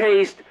wheat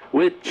taste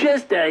with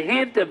just a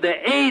hint of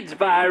the AIDS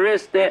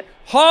virus that...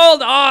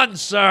 Hold on,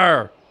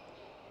 sir.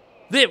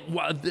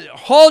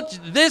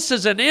 This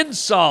is an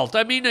insult.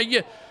 I mean,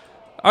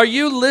 are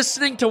you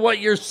listening to what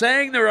you're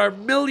saying? There are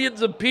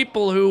millions of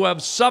people who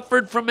have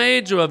suffered from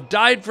AIDS, who have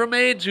died from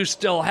AIDS, who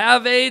still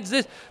have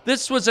AIDS.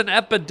 This was an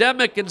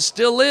epidemic and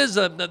still is.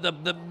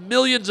 The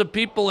millions of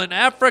people in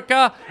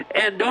Africa.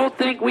 And don't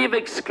think we've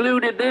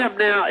excluded them.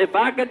 Now, if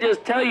I could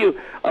just tell you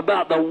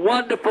about the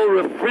wonderful,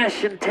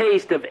 refreshing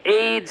taste of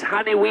AIDS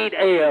Honey Wheat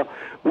Ale,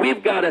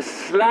 we've got a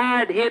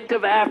slight hint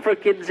of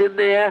Africans in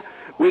there.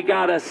 We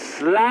got a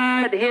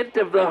slight hint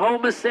of the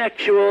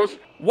homosexuals.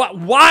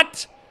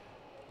 What?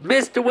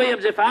 Mr.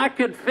 Williams, if I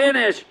could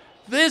finish.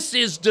 This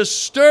is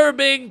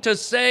disturbing to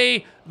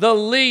say the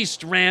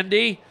least,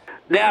 Randy.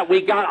 Now,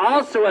 we got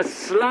also a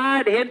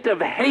slight hint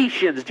of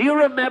Haitians. Do you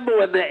remember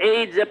when the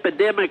AIDS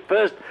epidemic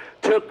first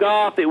took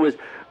off? It was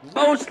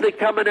mostly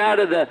coming out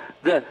of the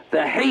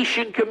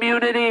Haitian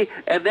community,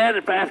 and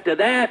then after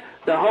that,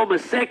 the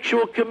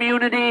homosexual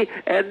community,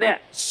 and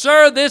that...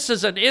 Sir, this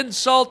is an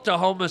insult to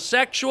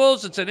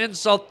homosexuals. It's an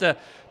insult to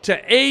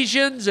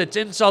Asians. It's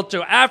insult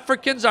to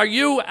Africans. Are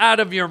you out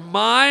of your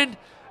mind?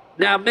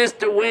 Now,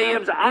 Mr.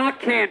 Williams, I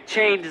can't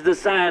change the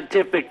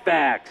scientific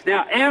facts.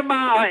 Now, am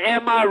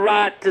I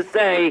right to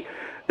say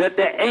that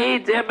the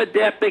AIDS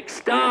epidemic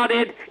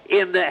started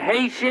in the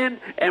Haitian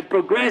and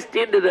progressed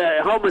into the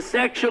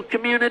homosexual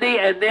community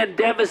and then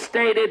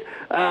devastated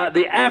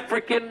the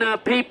African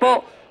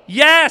people?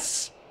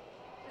 Yes,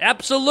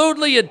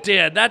 absolutely it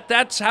did.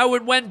 That's how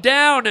it went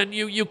down, and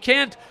you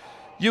can't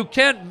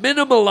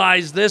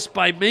minimalize this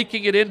by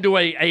making it into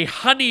a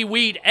honey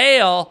wheat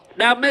ale.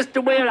 Now,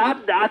 Mr.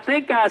 Williams, I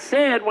think I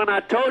said when I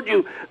told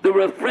you the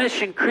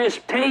refreshing,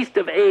 crisp taste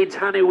of AIDS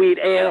Honey Wheat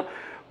Ale,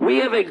 we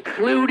have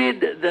included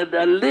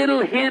the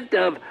little hint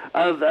of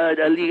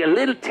a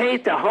little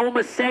taste of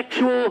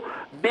homosexual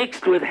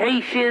mixed with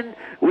Haitian,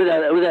 with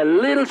a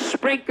little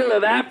sprinkle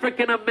of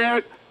African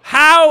American.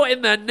 How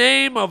in the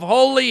name of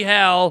holy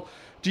hell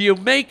do you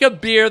make a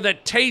beer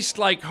that tastes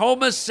like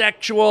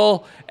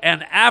homosexual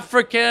and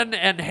African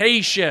and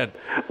Haitian?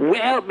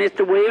 Well,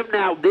 Mr. William,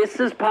 now this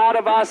is part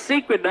of our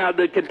secret. Now,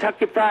 the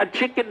Kentucky Fried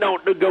Chicken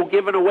don't go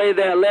giving away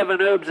their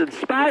 11 herbs and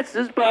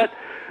spices, but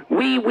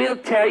we will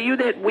tell you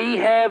that we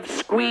have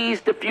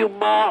squeezed a few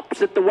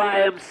mops at the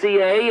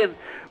YMCA, and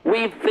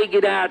we've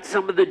figured out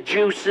some of the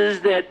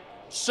juices that...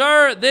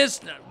 Sir,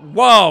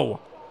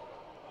 whoa.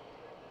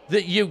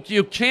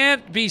 You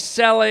can't be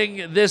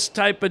selling this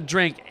type of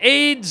drink.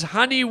 AIDS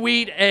honey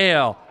wheat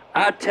ale.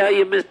 I tell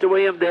you, Mr.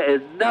 Williams, there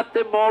is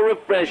nothing more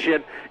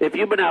refreshing if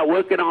you've been out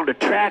working on the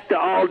tractor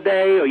all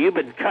day or you've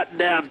been cutting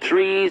down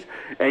trees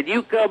and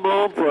you come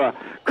home for a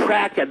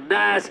crack of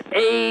nice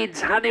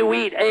AIDS honey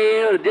wheat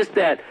ale and just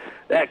that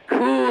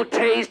cool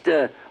taste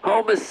of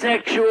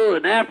homosexual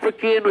and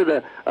African with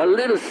a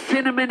little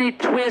cinnamony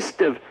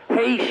twist of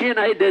Haitian.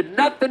 There's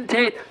nothing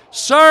taste.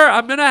 Sir,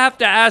 I'm going to have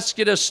to ask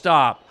you to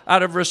stop.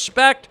 Out of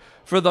respect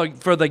for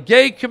the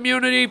gay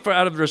community,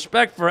 out of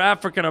respect for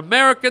African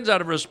Americans,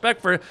 out of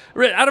respect for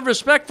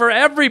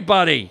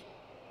everybody.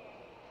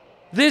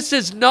 This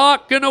is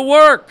not going to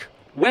work.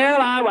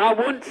 Well, I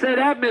wouldn't say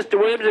that, Mr.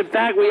 Williams. In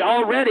fact, we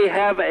already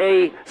have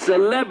a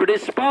celebrity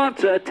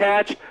sponsor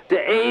attached to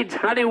AIDS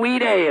honey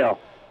wheat ale.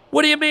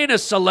 What do you mean a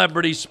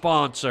celebrity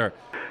sponsor?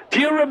 Do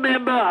you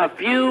remember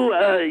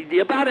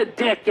about a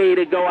decade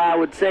ago, I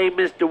would say,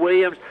 Mr.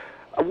 Williams,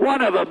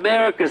 one of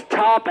America's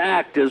top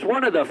actors,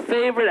 one of the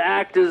favorite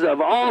actors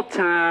of all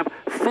time,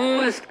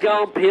 Forrest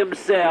Gump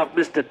himself,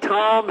 Mr.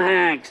 Tom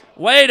Hanks.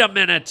 Wait a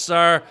minute,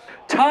 sir.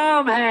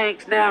 Tom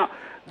Hanks, now,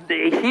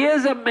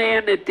 here's a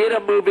man that did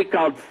a movie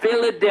called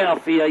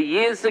Philadelphia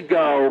years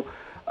ago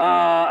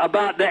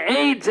about the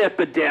AIDS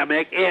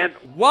epidemic. And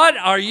what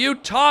are you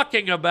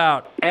talking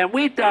about? And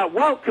we thought,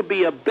 what could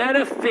be a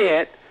better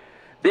fit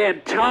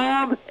than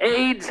Tom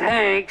AIDS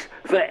Hanks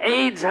for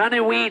AIDS honey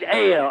wheat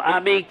ale?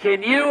 I mean,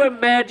 can you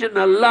imagine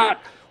the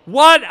luck?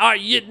 What are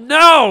you?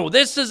 No,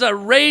 this is a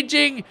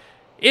raging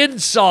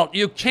insult.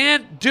 You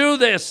can't do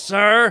this,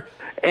 sir.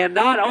 And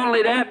not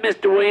only that,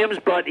 Mr. Williams,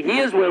 but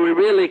here's where we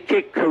really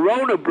kick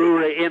Corona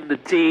Brewery in the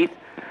teeth.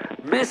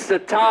 Mr.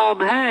 Tom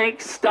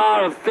Hanks,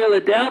 star of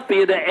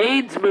Philadelphia, the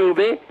AIDS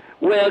movie.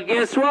 Well,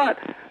 guess what?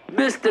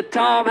 Mr.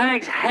 Tom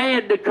Hanks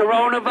had the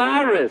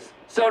coronavirus.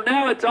 So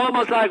now it's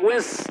almost like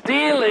we're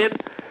stealing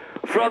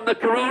from the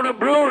Corona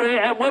Brewery,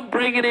 and we're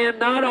bringing in,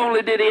 not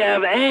only did he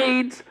have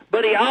AIDS,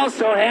 but he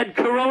also had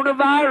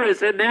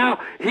coronavirus, and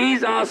now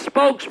he's our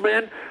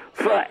spokesman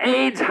for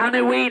AIDS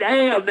honey wheat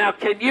ale. Now,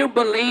 can you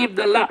believe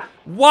the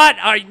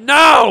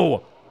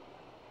No!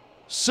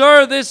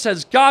 Sir, this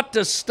has got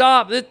to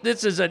stop.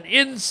 This is an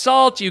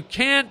insult. You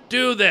can't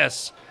do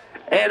this.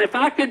 And if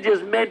I could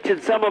just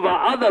mention some of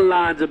our other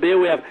lines of beer,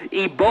 we have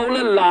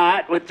Ebola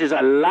Light, which is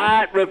a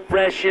light,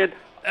 refreshing.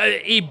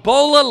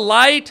 Ebola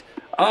Light?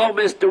 Oh,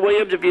 Mr.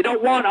 Williams, if you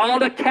don't want all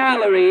the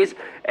calories,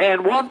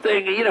 and one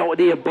thing,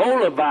 the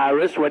Ebola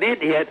virus, when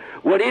it hit,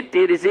 what it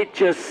did is it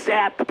just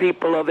sapped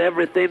people of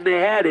everything they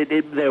had.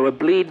 They were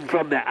bleeding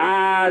from their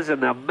eyes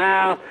and their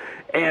mouth,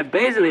 and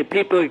basically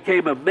people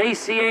became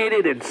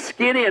emaciated and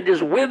skinny and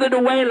just withered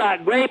away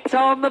like grapes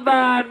on the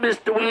vine,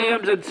 Mr.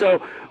 Williams. And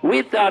so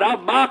we thought, our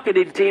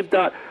marketing team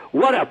thought,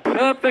 what a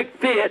perfect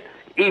fit,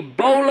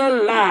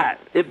 Ebola Light.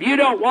 If you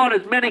don't want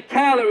as many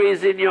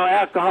calories in your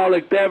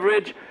alcoholic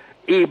beverage,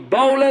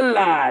 Ebola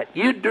Light.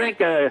 You drink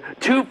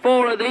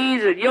 2-4 of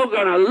these and you're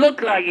going to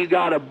look like you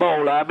got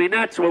Ebola. I mean,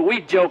 that's what we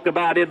joke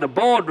about in the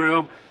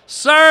boardroom.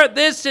 Sir,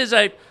 this is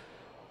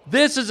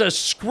a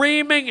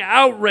screaming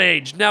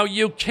outrage. Now,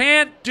 you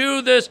can't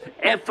do this.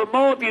 And for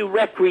more of you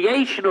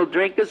recreational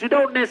drinkers who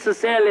don't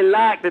necessarily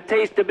like the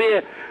taste of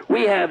beer,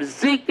 we have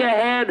Zika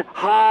Head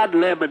Hard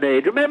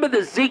Lemonade. Remember the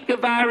Zika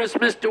virus,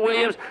 Mr.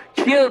 Williams?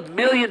 Killed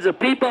millions of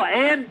people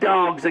and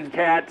dogs and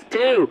cats,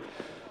 too.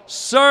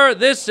 Sir,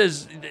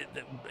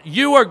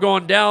 you are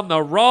going down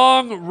the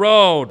wrong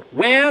road.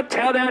 Well,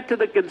 tell that to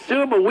the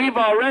consumer. We've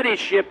already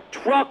shipped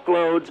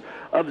truckloads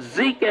of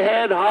Zika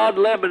Head Hard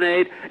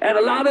Lemonade, and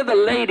a lot of the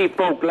lady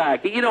folk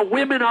like it.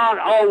 Women aren't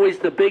always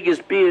the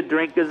biggest beer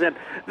drinkers, and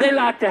they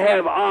like to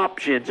have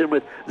options. And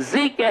with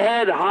Zika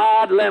Head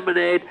Hard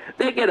Lemonade,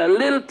 they get a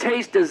little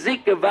taste of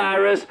Zika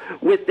virus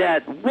with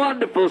that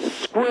wonderful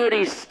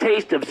squirty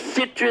taste of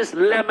citrus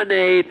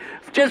lemonade.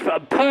 Just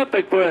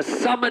perfect for a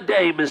summer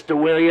day, Mr.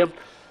 William.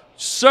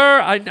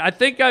 Sir, I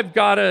think I've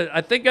got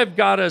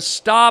to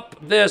stop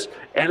this.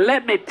 And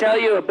let me tell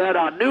you about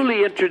our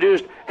newly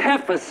introduced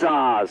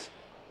Hefesaars.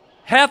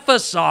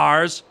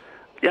 Hefesaars?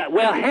 Yeah,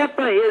 well,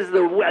 Hefe is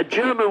the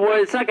German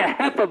word. It's like a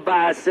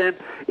Hefeweizen.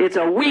 It's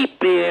a wheat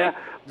beer,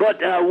 but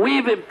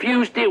we've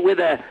infused it with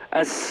a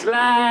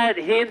slight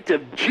hint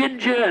of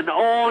ginger and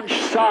orange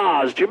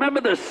SARS. Do you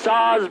remember the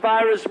SARS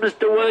virus,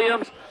 Mr.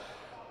 Williams?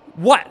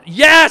 What?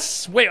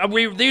 Yes! Wait,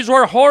 these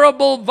were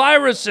horrible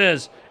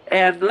viruses.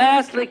 And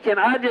lastly, can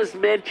I just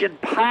mention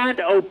Pint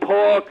o'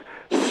 Pork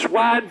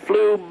Swine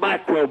Flu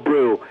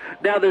Microbrew.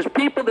 Now, there's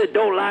people that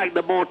don't like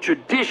the more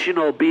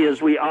traditional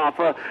beers we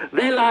offer.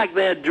 They like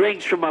their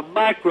drinks from a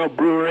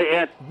microbrewery.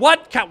 And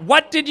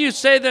what did you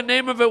say the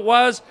name of it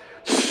was?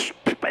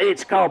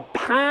 It's called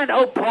Pint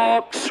o'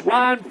 Pork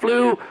Swine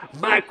Flu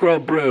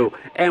Microbrew.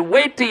 And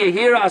wait till you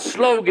hear our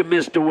slogan,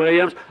 Mr.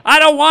 Williams. I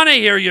don't want to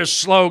hear your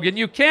slogan.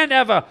 You can't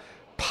have a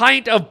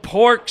pint of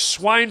pork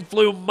swine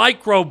flu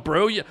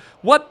microbrew.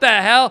 What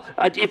the hell?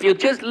 If you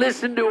just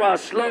listen to our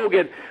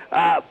slogan,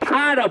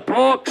 Pint o'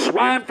 Pork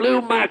Swine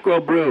Flu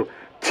Microbrew.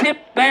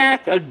 Tip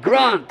back a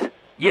grunt,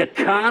 you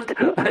cunt.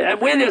 And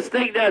we just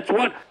think that's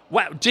one.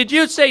 What, did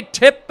you say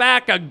tip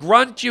back a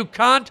grunt, you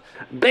cunt?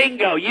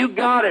 Bingo, you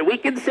got it. We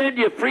can send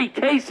you a free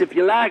case if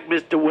you like,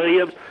 Mr.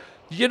 Williams.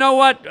 You know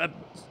what,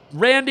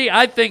 Randy?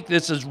 I think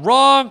this is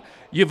wrong.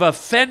 You've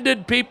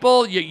offended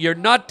people. You're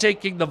not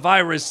taking the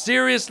virus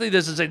seriously.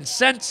 This is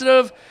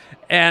insensitive.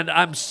 And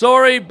I'm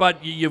sorry,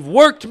 but you've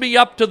worked me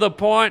up to the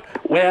point.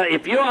 Well,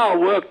 if you're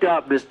all worked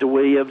up, Mr.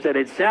 Williams, and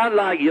it sounds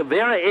like you're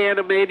very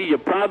animated, you're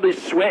probably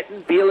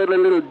sweating, feeling a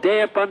little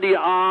damp under your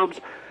arms,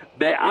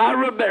 may I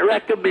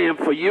recommend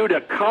for you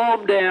to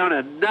calm down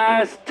a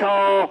nice,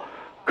 tall,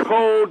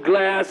 cold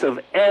glass of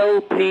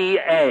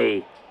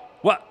LPA.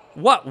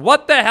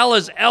 What the hell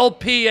is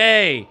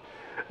LPA?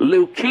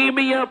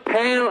 Leukemia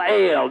Pale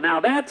Ale. Now,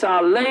 that's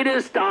our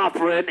latest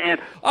offering, and...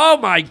 Oh,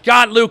 my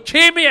God,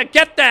 leukemia,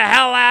 get the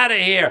hell out of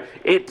here.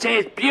 It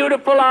tastes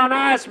beautiful on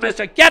ice,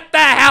 mister. Get the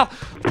hell...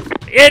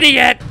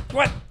 Idiot!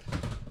 What?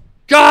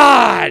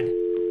 God!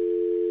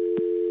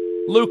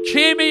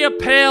 Leukemia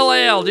Pale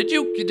Ale. Did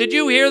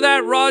you hear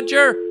that,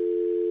 Roger?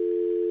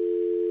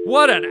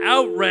 What an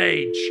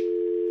outrage.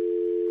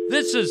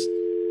 This is...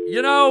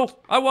 You know,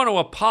 I want to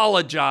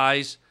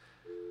apologize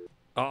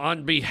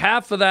on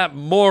behalf of that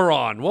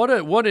moron. What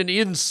an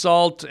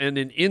insult and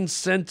an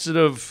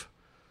insensitive,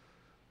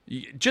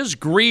 just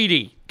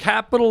greedy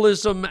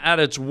capitalism at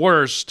its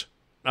worst.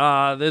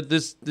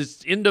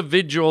 This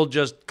individual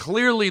just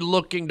clearly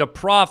looking to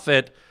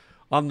profit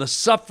on the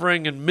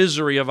suffering and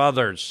misery of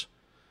others.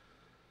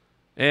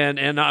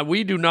 And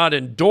we do not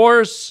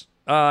endorse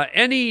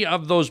any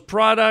of those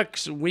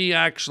products. We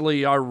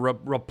actually are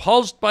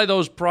repulsed by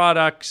those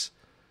products.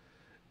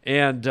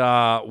 And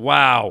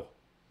wow.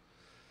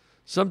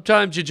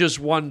 Sometimes you just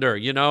wonder,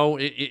 you know,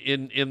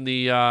 in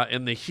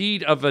the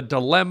heat of a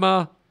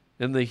dilemma,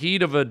 in the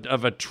heat of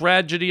a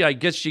tragedy. I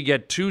guess you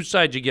get two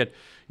sides. You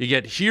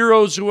get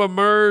heroes who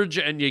emerge,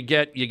 and you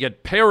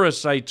get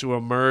parasites who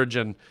emerge.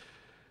 And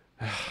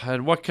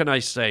what can I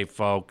say,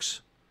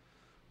 folks?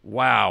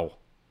 Wow,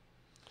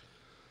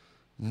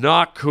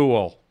 not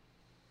cool.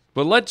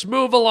 But let's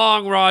move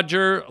along,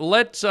 Roger.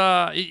 Let's,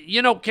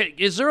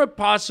 is there a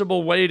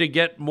possible way to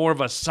get more of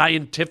a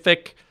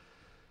scientific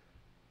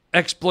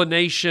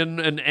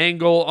explanation and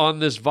angle on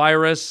this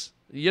virus?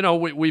 You know,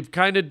 we've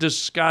kind of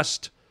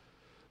discussed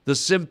the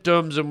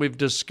symptoms, and we've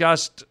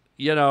discussed,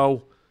 you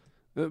know,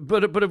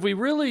 but if we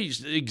really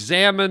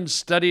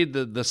studied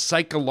the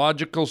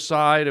psychological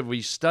side, if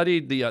we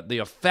studied the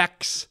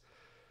effects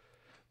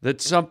that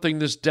something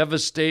this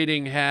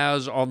devastating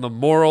has on the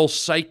moral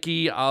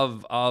psyche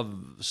of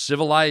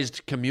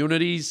civilized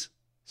communities,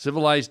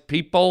 civilized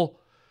people,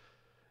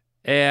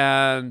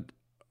 and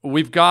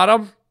we've got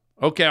them.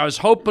 Okay, I was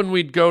hoping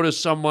we'd go to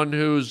someone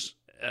who's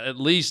at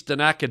least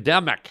an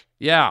academic.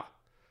 Yeah.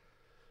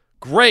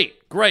 Great.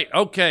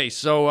 Okay,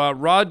 so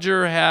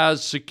Roger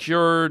has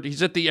secured...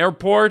 He's at the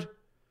airport?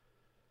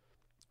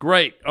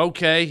 Great.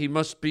 Okay, he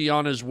must be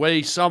on his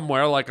way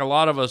somewhere like a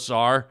lot of us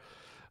are.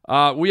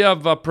 We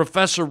have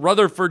Professor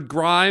Rutherford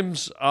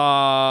Grimes.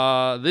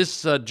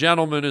 This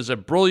gentleman is a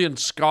brilliant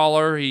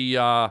scholar. He's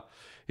a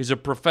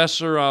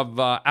professor of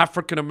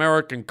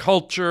African-American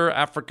culture,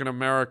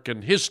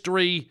 African-American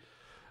history,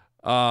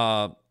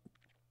 and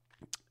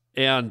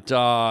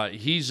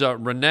he's a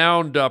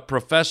renowned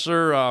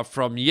professor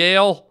from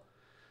Yale.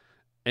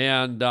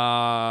 And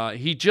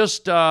he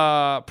just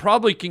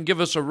probably can give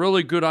us a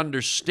really good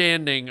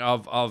understanding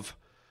of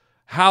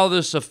how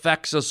this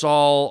affects us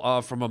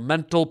all from a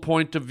mental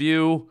point of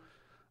view,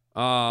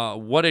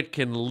 what it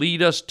can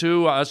lead us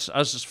to, us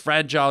as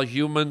fragile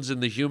humans in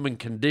the human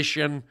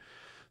condition.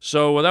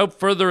 So without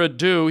further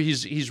ado,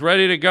 he's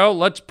ready to go.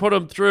 Let's put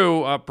him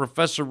through.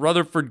 Professor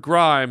Rutherford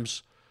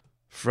Grimes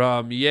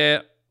from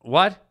Yale.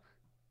 What?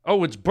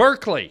 Oh, it's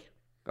Berkeley.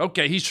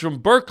 Okay, he's from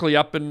Berkeley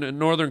up in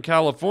Northern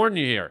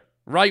California here.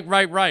 Right.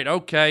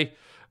 Okay.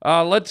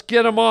 Let's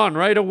get him on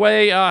right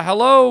away.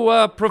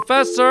 Hello,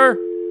 Professor.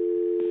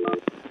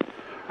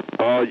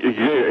 Hello,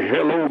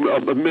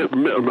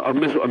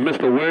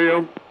 Mr.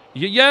 William.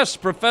 Yes,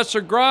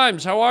 Professor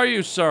Grimes. How are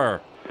you,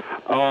 sir?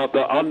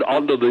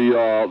 Under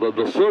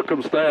the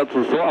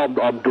circumstances,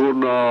 I'm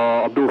doing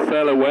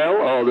fairly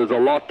well. There's a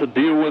lot to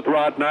deal with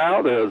right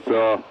now. There's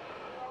a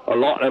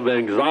lot of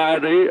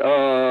anxiety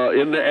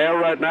in the air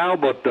right now,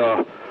 but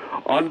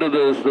under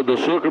the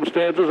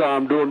circumstances,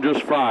 I'm doing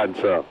just fine,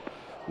 sir.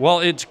 Well,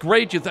 it's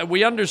great.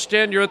 We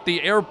understand you're at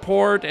the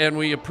airport, and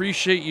we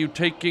appreciate you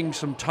taking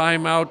some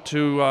time out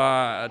to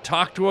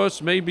talk to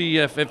us. Maybe,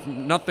 if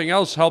nothing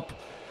else, help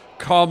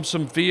calm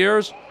some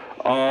fears.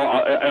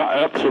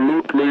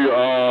 Absolutely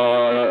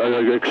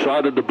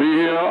excited to be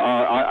here.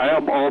 I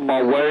am on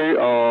my way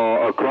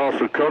across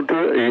the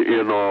country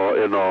in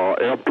an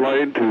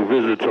airplane to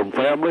visit some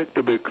family,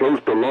 to be close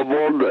to loved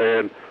ones.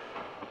 And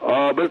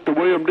Mr.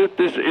 Williams,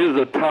 this is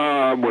a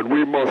time when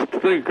we must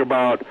think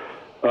about,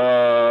 who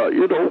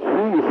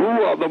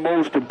are the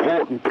most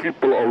important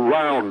people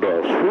around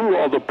us? Who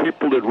are the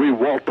people that we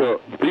want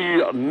to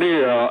be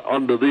near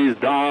under these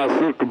dire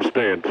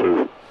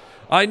circumstances?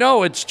 I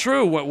know, it's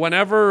true.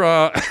 Whenever,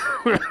 oh,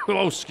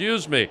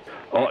 excuse me.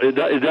 Is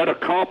that a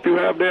cough you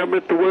have there,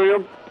 Mr.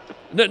 Williams?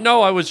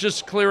 No, I was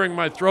just clearing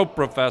my throat,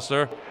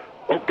 Professor.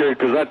 Okay,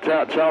 because that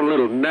sounds a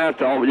little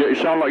natural. You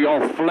sound like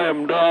y'all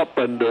phlegmed up,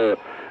 and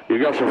you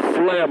got some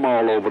phlegm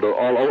all over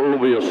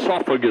your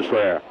esophagus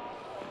there.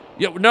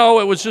 Yeah, no,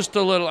 it was just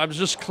a little. I was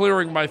just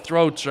clearing my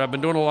throat, sir. I've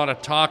been doing a lot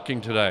of talking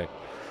today.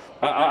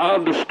 I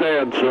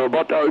understand, sir,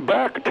 but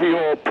back to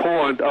your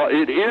point,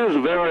 it is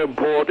very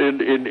important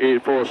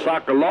for a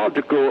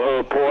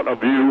psychological point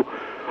of view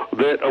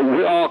that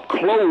we are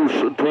close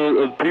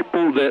to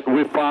people that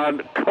we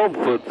find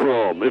comfort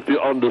from, if you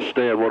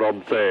understand what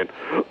I'm saying.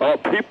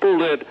 People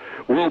that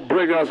will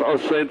bring us a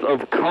sense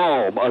of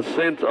calm, a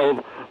sense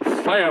of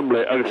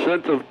family, a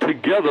sense of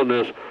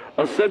togetherness,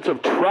 a sense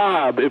of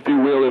tribe, if you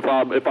will, if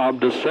I'm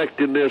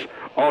dissecting this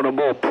on a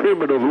more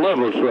primitive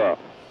level, sir.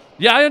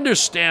 Yeah, I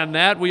understand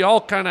that. We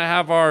all kind of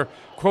have our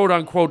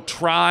quote-unquote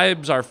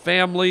tribes, our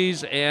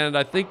families, and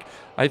I think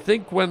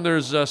when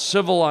there's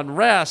civil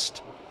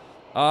unrest,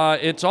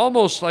 it's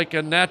almost like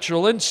a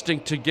natural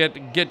instinct to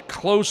get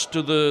close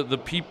to the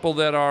people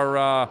that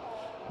are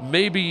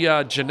maybe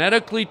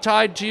genetically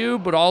tied to you,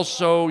 but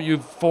also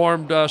you've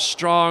formed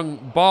strong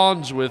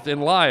bonds with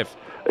in life.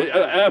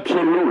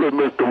 Absolutely,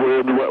 Mr.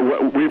 Williams.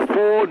 We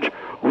forge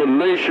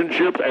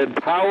relationships and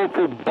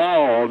powerful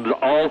bonds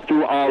all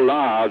through our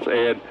lives,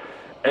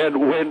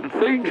 and when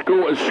things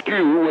go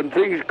askew, when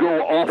things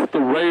go off the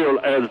rail,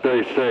 as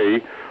they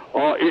say,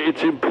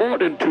 it's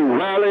important to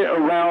rally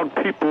around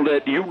people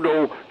that you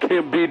know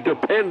can be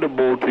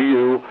dependable to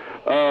you,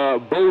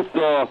 both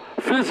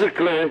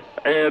physically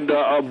and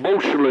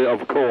emotionally,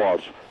 of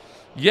course.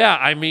 Yeah,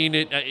 I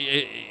mean,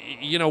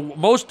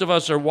 most of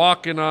us are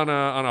walking on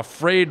a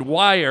frayed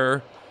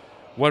wire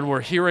when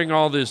we're hearing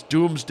all this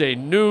doomsday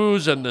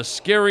news and the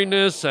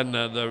scariness and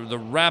the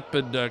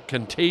rapid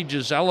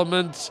contagious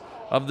elements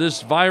of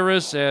this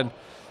virus, and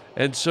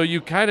so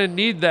you kind of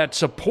need that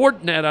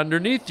support net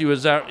underneath you.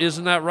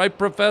 Isn't that right,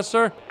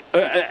 Professor?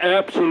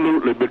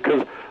 Absolutely,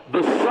 because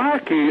the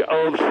psyche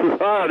of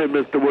society,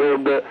 Mr.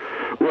 Williams, that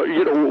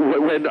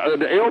when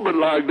an ailment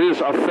like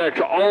this affects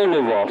all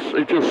of us,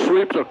 it just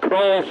sweeps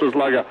across us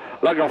like a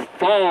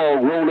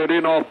fog rolling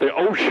in off the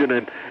ocean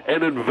and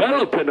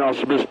enveloping us,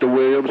 Mr.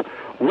 Williams.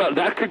 Well,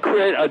 that could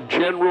create a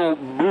general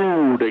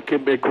mood. It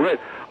can create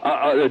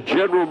a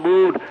general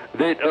mood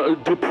that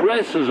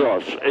depresses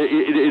us.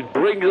 It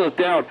brings us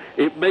down.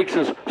 It makes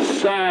us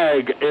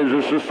sag as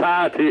a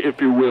society, if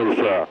you will,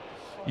 sir.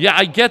 Yeah,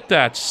 I get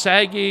that.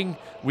 Sagging,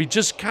 we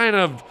just kind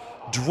of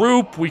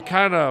droop, we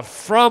kind of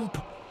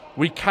frump,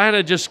 we kind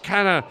of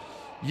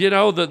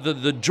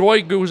the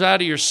joy goes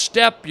out of your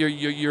step,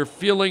 you're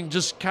feeling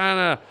just kind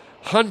of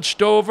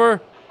hunched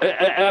over.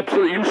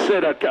 Absolutely. You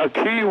said a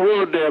key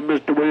word there,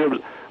 Mr.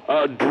 Williams,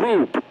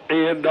 droop.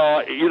 And,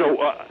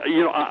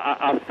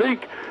 I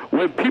think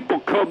when people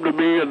come to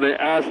me and they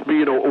ask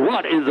me,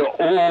 what is the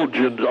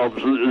origins of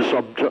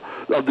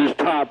this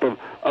type of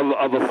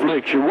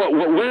affliction?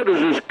 Where does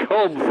this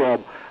come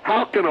from?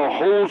 How can a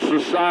whole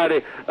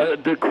society,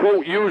 to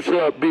quote you,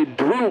 sir, be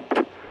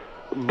drooped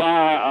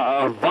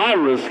by a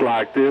virus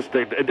like this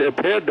that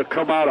appeared to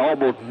come out of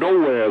almost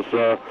nowhere,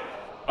 sir?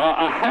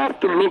 I have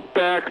to look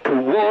back to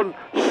one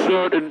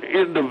certain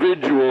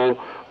individual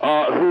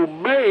who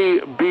may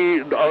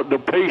be the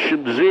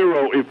patient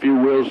zero, if you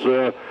will,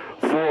 sir,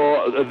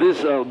 for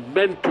this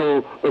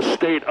mental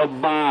state of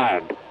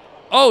mind.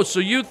 Oh, so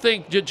you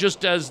think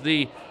just as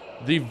the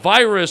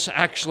virus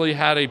actually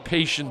had a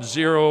patient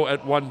zero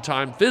at one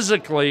time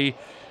physically,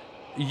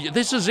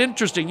 this is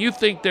interesting. You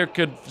think there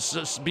could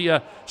be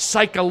a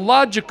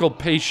psychological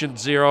patient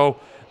zero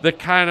that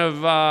kind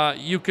of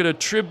you could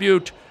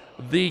attribute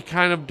the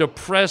kind of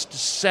depressed,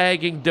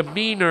 sagging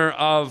demeanor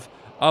of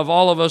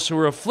all of us who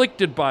are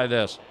afflicted by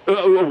this.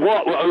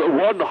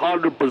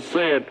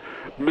 100%,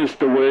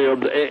 Mr.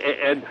 Williams.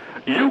 And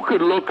you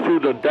could look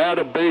through the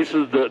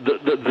databases,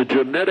 the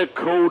genetic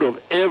code of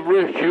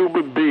every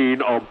human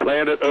being on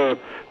planet Earth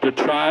to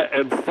try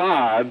and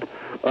find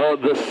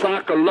the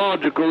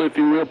psychological, if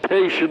you will,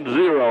 patient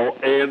zero.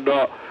 And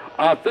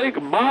I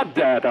think my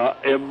data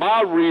and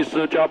my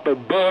research up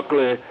in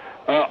Berkeley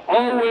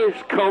always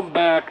come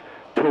back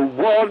to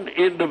one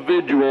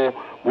individual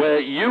where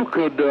you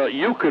could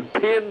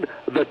pin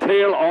the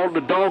tail on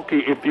the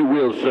donkey, if you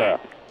will, sir.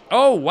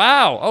 Oh,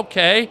 wow.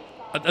 Okay.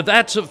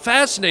 That's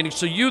fascinating.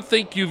 So you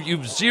think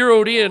you've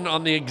zeroed in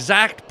on the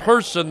exact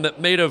person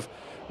that might have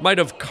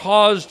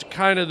caused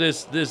kind of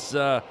this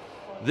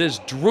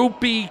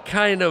droopy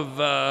kind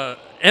of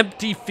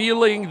empty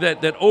feeling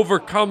that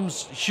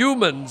overcomes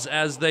humans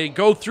as they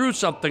go through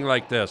something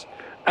like this.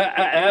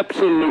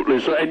 Absolutely.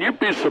 So, and you'd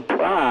be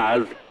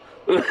surprised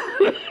who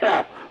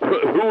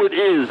it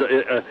is.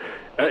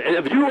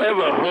 Have you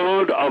ever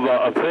heard of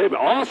a famous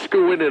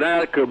Oscar-winning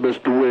actor,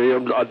 Mr.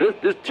 Williams?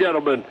 This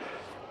gentleman,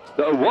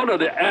 one of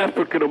the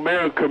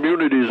African-American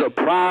communities of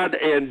pride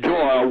and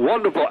joy, a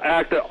wonderful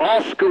actor,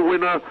 Oscar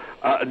winner,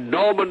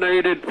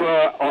 nominated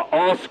for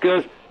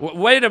Oscars.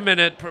 Wait a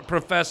minute,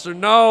 Professor.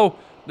 No,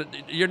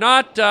 you're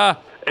not...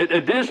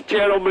 This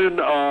gentleman,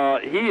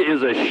 he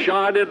is a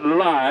shining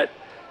light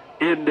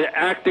in the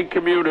acting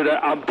community.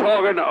 I'm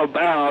talking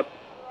about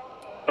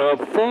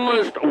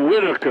Forrest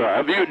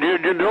Whitaker. Do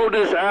you know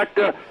this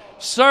actor?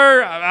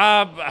 Sir,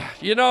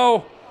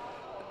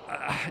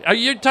 are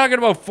you talking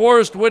about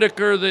Forrest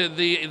Whitaker,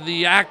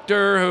 the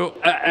actor who...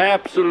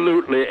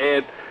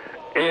 Absolutely.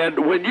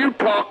 And when you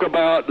talk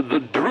about the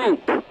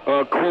droop,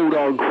 quote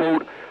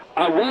unquote,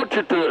 I want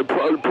you to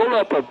pull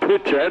up a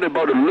picture,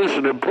 anybody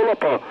listening, pull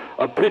up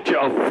a picture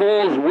of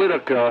Forrest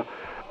Whitaker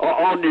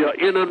on your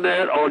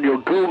internet, on your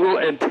Google,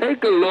 and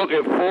take a look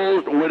at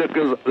Forrest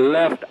Whitaker's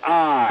left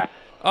eye.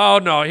 Oh,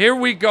 no, here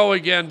we go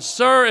again.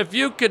 Sir, if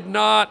you could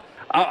not...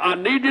 I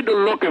need you to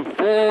look at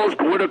Forrest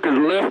Whitaker's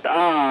left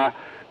eye,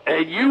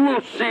 and you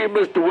will see,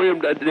 Mr.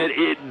 Williams, that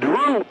it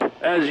droop,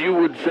 as you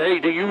would say,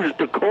 to use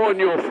to coin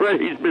your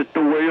phrase,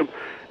 Mr. Williams,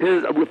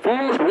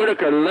 Forrest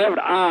Whitaker's left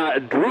eye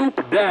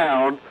drooped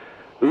down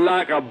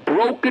like a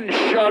broken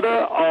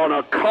shutter on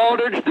a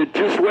cottage that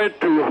just went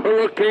through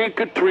Hurricane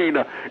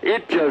Katrina.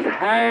 It just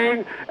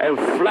hang and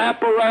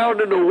flap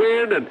around in the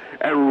wind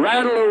and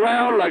rattle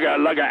around like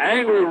an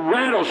angry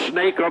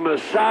rattlesnake on the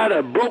side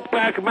of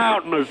Brokeback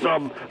Mountain or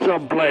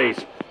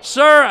someplace.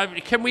 Sir,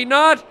 can we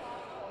not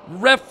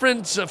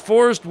reference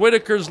Forrest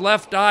Whitaker's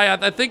left eye?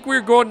 I think we're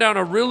going down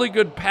a really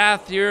good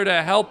path here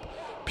to help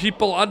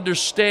people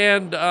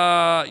understand,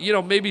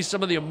 maybe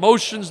some of the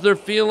emotions they're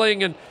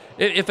feeling. And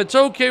if it's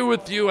okay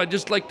with you, I'd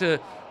just like to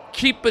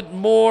keep it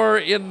more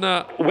in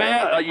the...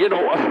 Well,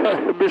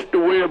 Mr.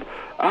 Williams,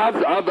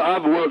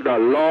 I've worked a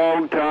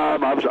long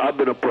time. I've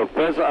been a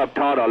professor. I've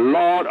taught a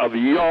lot of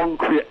young,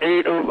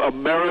 creative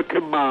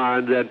American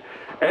minds. And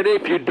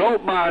if you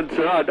don't mind,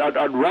 sir,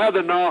 I'd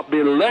rather not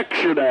be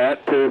lectured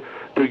at to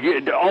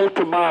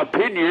alter my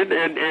opinion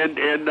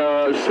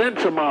and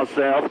censor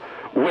myself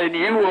when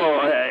you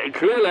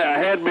clearly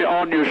had me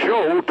on your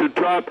show to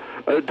try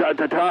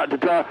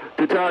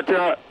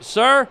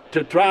Sir?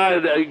 To try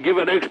to give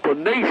an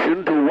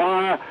explanation to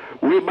why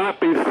we might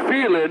be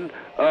feeling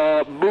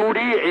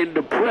moody and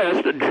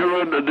depressed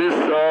during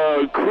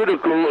this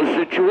critical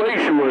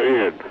situation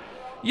we're in.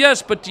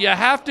 Yes, but you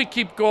have to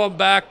keep going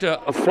back to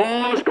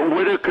Forrest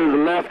Whitaker's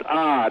left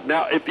eye.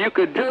 Now, if you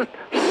could just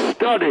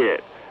study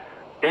it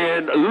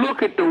and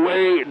look at the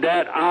way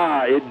that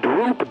eye, it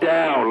drooped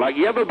down. Like,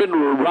 you ever been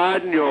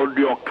riding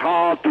your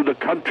car through the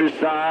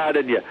countryside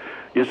and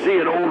you see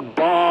an old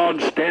barn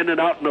standing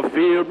out in the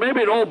field,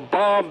 maybe an old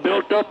barn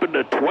built up in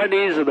the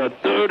 20s or the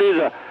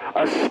 30s,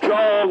 a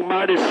strong,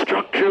 mighty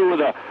structure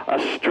with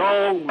a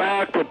strong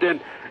back, but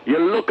then you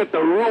look at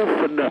the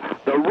roof, and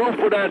the roof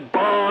of that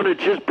barn,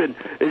 it's been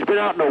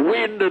out in the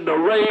wind and the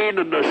rain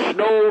and the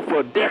snow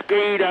for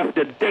decade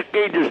after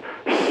decade, just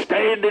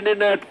standing in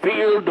that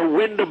field, the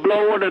wind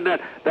blowing, and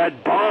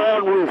that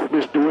barn roof,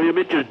 Mr. William,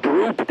 it just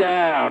drooped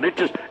down. It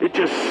just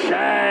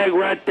sagged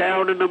right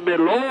down in the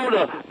middle.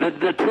 Oh,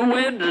 the two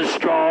ends are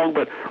strong,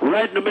 but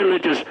right in the middle,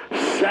 it just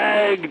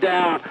sagged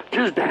down,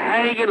 just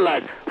hanging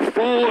like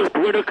Forrest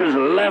Whitaker's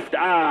left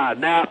eye.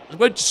 Now,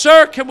 but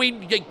sir, can we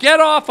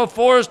get off of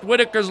Forrest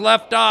Whitaker's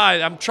left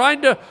eye? I'm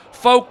trying to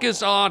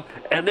focus on...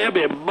 And there'll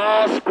be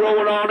moss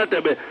growing on it.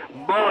 There'll be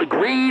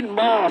green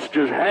moss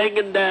just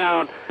hanging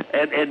down,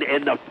 and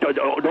the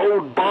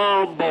old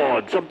barn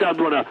board. Sometimes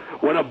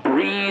when a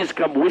breeze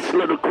come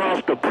whistling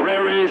across the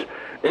prairies,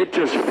 it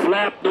just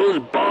flapped those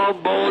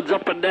barn boards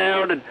up and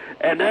down,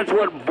 and that's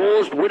what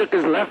Forrest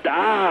Whitaker's left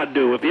eye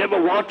do. If you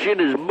ever watching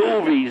his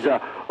movies,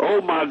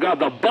 oh my God,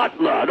 The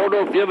Butler. I don't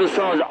know if you ever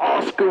saw his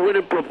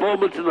Oscar-winning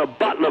performance in The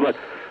Butler, but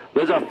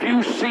there's a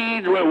few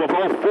scenes where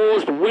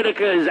Forrest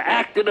Whitaker, his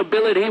acting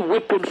ability, he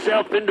whipped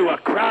himself into a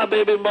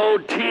crybaby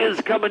mode, tears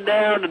coming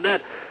down, and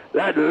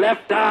that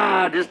left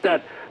eye, just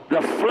the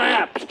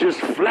flaps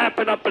just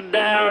flapping up and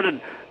down, and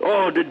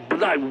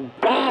like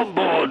bomb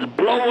boards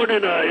blowing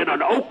in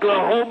an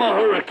Oklahoma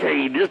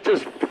hurricane,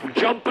 just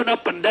jumping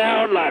up and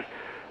down like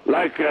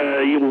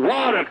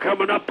water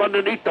coming up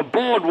underneath the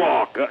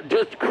boardwalk.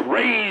 Just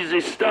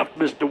crazy stuff,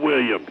 Mr.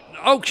 Williams.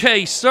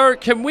 Okay, sir,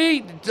 can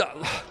we...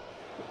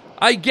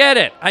 I get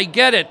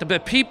it.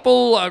 The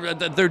people,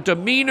 their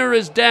demeanor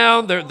is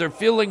down. They're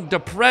feeling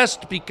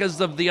depressed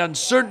because of the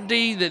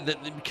uncertainty.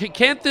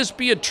 Can't this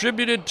be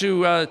attributed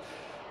to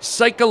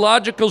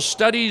psychological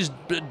studies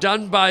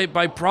done by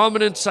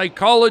prominent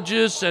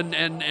psychologists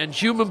and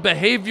human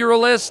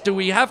behavioralists? Do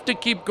we have to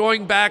keep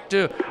going back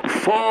to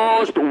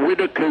Forrest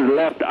Whitaker's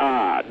left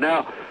eye?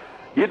 Now,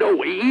 You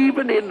know,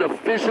 even in the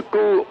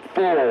physical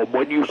form,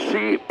 when you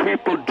see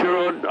people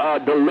during a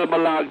dilemma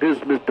like this,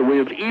 Mr.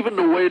 Williams, even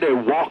the way they're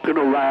walking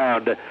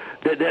around,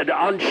 they're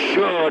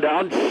unsure, they're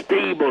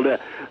unstable, their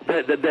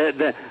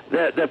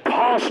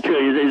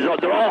posture is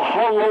they're all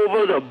hung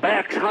over, their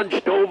backs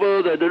hunched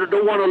over, they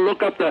don't want to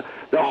look up, the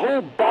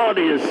whole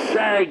body is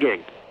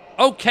sagging.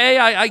 Okay,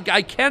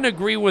 I can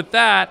agree with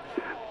that.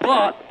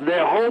 But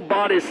their whole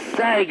body's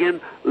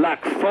sagging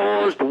like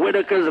Forrest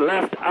Whitaker's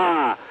left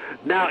eye.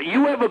 Now,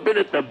 you ever been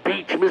at the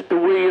beach,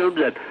 Mr. Williams,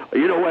 and,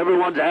 you know,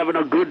 everyone's having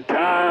a good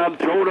time,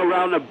 throwing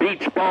around the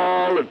beach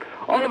ball, and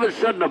all of a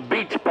sudden a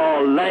beach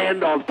ball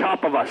land on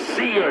top of a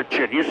sea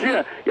urchin. You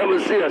ever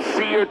see a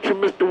sea urchin,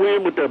 Mr.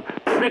 Williams, with the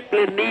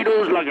prickly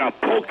needles like a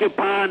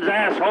porcupine's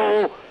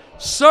asshole?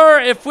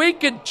 Sir, if we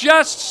could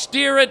just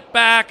steer it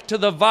back to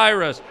the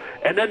virus.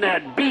 And then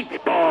that beach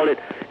ball, it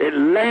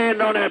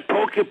land on that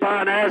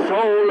porcupine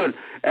asshole,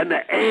 and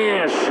the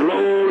air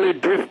slowly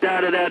drift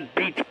out of that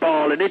beach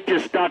ball, and it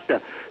just start to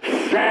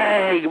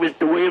sag,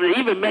 Mr. Williams, and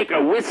even make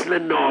a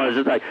whistling noise.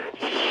 It's like...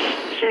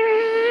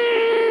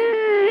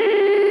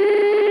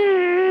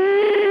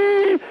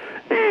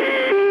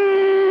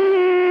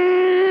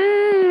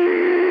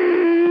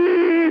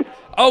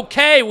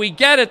 Okay, we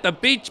get it. The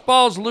beach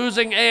ball's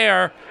losing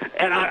air.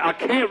 And I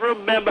can't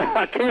remember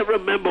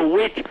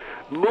which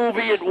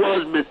movie it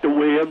was, Mr.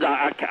 Williams.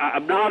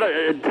 I'm not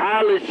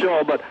entirely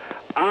sure, but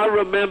I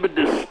remember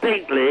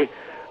distinctly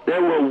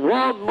there was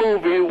one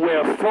movie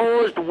where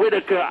Forrest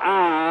Whitaker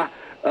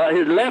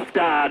his left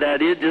eye,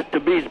 that is, just to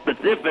be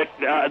specific,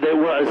 there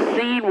was a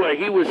scene where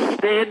he was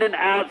standing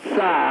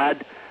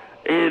outside,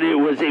 and he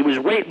was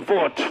waiting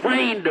for a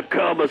train to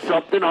come or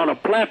something on a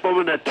platform,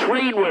 and the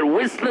train went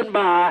whistling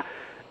by.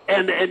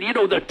 And you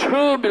know, the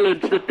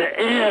turbulence that the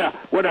air,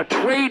 when a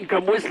train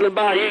come whistling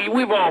by,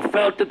 we've all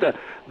felt it, the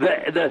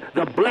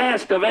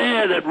blast of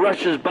air that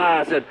rushes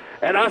by us.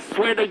 And I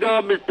swear to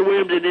God, Mr.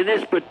 Williams, in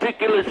this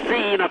particular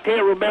scene, I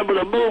can't remember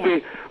the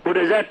movie, but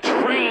as that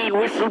train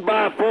whistled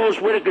by Forrest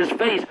Whitaker's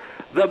face,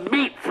 the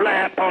meat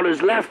flap on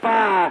his left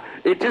eye,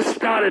 it just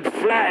started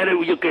flat,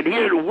 and you could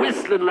hear it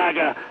whistling like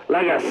a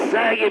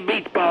saggy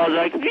beach ball,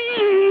 like...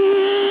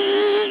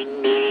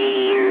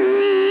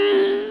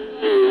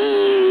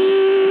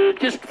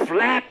 just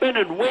flapping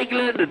and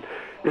wiggling, and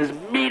his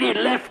meaty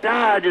left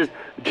eye just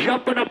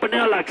jumping up and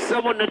down like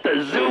someone at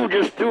the zoo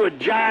just threw a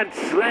giant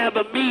slab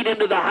of meat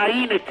into the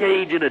hyena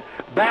cage, and it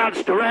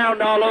bounced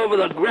around all over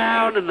the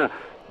ground. And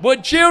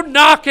Would you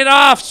knock it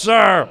off,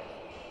 sir?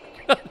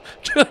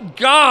 Good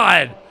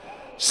God.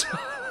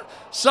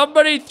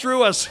 Somebody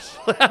threw a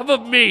slab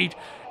of meat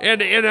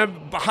in a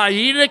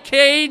hyena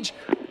cage?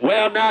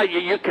 Well, now,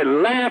 you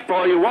can laugh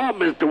all you want,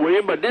 Mr.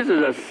 Williams, but this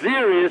is a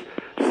serious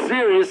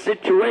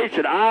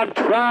situation. I'm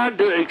trying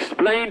to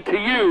explain to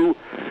you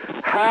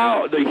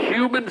how the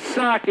human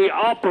psyche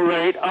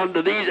operate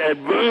under these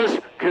adverse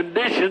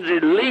conditions,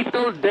 in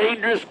lethal,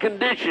 dangerous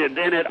conditions,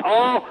 and it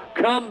all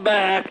come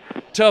back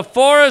to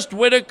Forrest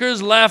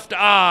Whitaker's left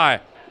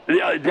eye.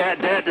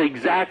 That's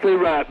exactly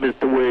right,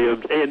 Mr.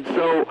 Williams. And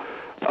so,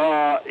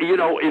 you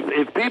know,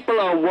 if people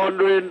are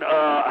wondering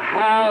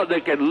how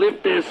they can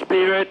lift their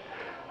spirit,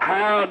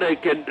 how they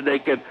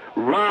can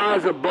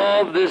rise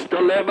above this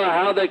dilemma,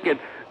 how they can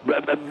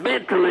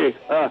mentally,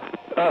 rise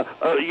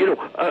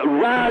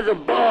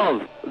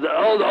above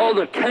all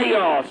the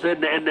chaos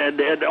and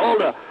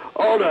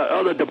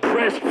all the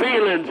depressed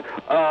feelings,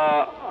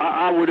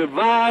 I would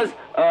advise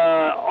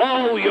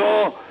all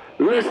your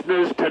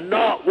listeners to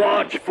not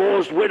watch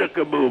Forrest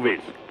Whitaker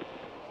movies.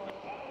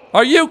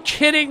 Are you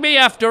kidding me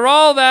after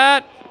all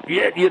that?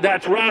 Yeah,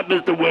 that's right,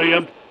 Mr.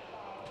 Williams.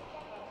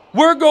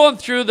 We're going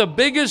through the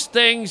biggest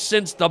thing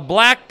since the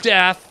Black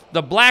Death,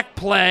 the Black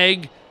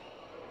Plague,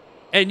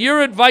 and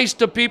your advice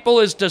to people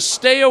is to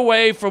stay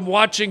away from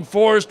watching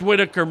Forrest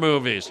Whitaker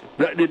movies.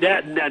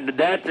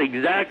 That's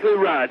exactly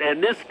right.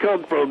 And this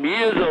comes from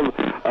years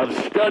of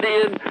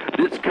studying.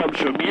 This comes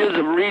from years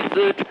of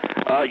research.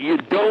 You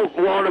don't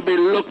want to be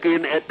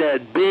looking at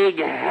that big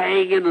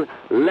hanging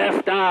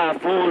left eye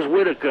of Forrest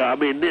Whitaker. I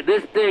mean,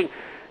 this thing,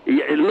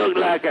 it looked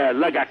like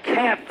a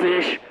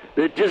catfish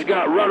that just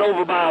got run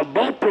over by a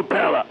boat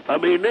propeller. I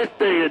mean, this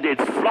thing,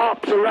 it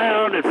flops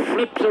around, it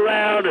flips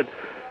around, and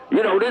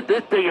you know,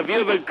 this thing, if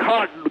you ever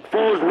caught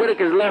Forrest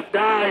Whitaker's left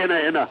eye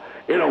in a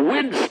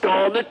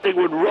windstorm, this thing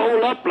would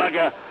roll up like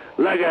a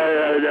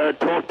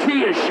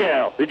tortilla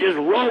shell. It just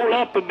roll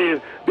up and be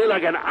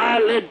like an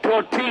eyelid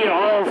tortilla,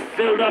 all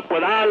filled up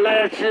with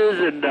eyelashes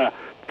and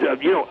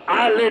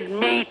eyelid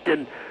meat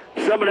and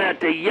some of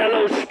that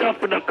yellow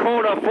stuff in the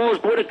corner of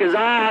Forrest Whitaker's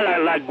eye,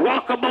 like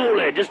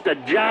guacamole, just a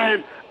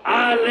giant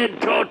eyelid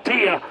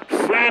tortilla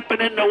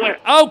flapping in the wind.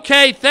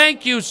 Okay,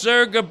 thank you,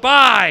 sir.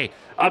 Goodbye.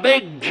 A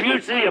big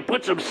juicy, you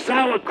put some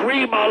sour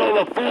cream all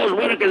over Forrest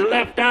Whitaker's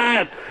left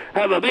eye and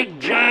have a big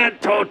giant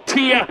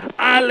tortilla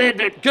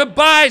eyelid.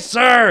 Goodbye,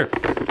 sir.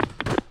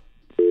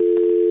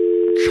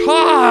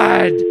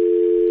 God.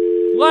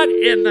 What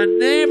in the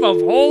name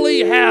of holy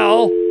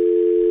hell?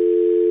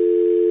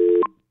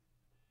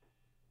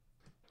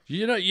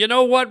 You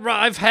know what?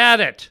 I've had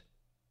it.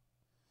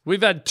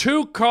 We've had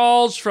 2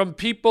 calls from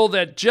people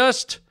that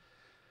just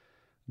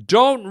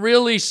don't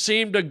really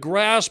seem to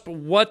grasp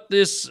what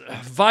this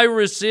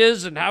virus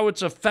is and how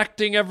it's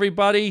affecting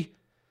everybody.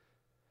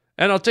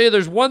 And I'll tell you,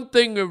 there's one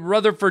thing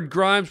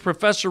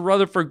Professor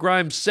Rutherford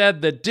Grimes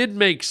said that did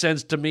make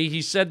sense to me.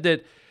 He said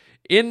that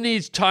in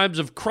these times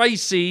of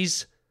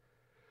crises,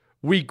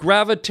 we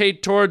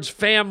gravitate towards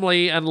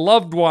family and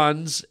loved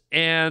ones,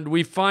 and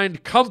we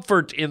find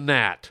comfort in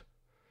that.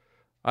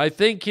 I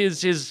think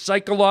his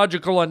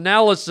psychological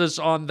analysis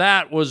on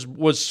that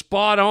was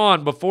spot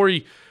on before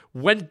he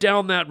went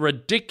down that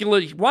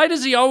ridiculous... Why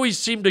does he always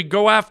seem to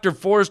go after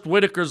Forrest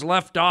Whitaker's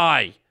left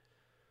eye?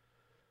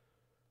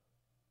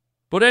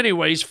 But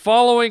anyways,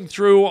 following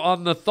through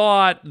on the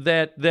thought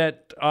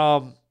that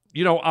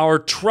our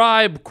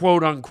tribe,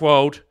 quote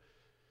unquote,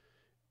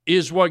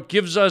 is what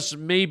gives us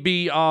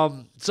maybe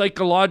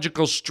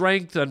psychological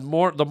strength and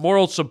the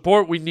moral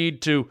support we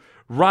need to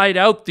ride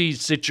out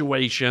these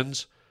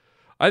situations.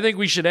 I think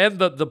we should end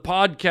the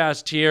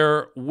podcast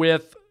here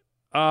with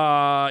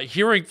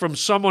hearing from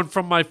someone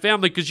from my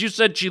family, because you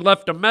said she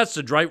left a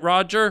message, right,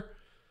 Roger?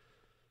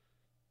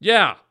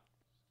 Yeah.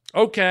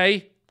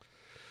 Okay.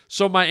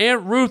 So my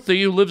Aunt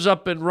Ruthie, who lives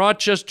up in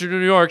Rochester, New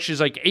York,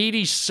 she's like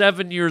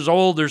 87 years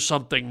old or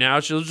something now.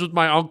 She lives with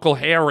my Uncle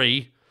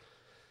Harry.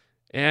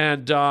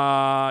 And,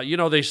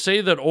 they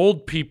say that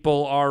old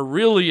people are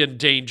really in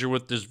danger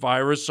with this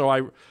virus. So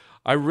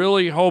I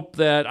really hope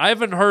that... I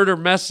haven't heard her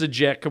message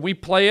yet. Can we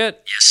play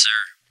it? Yes, sir.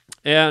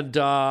 And,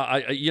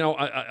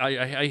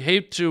 I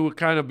hate to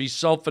kind of be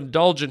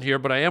self-indulgent here,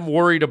 but I am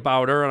worried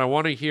about her, and I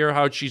want to hear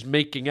how she's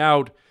making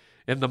out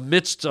in the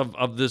midst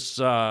of this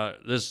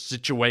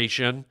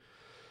situation.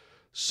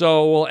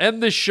 So we'll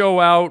end this show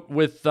out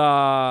with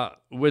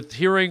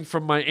hearing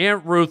from my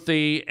Aunt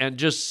Ruthie and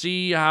just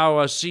see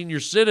how senior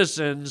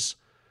citizens,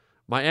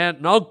 my aunt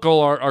and uncle,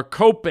 are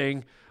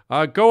coping.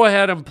 Go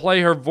ahead and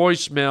play her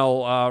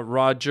voicemail,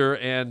 Roger,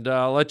 and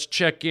let's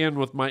check in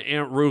with my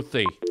Aunt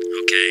Ruthie.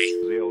 Okay.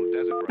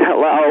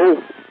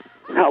 Hello?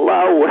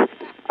 Hello?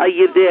 Are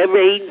you there,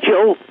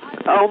 Angel?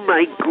 Oh,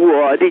 my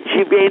God, it's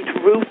your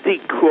Aunt Ruthie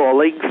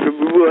calling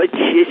from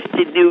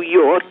Rochester, New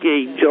York,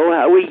 Angel.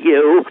 How are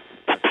you?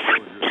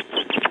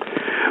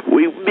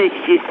 We miss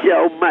you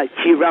so much,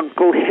 your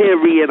Uncle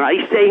Harry, and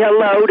I say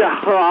hello to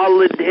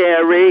Harland,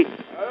 Harry.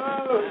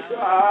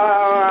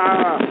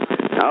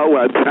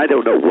 I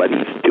don't know what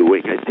he's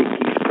doing. I think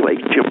he's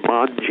playing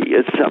Jumanji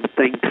or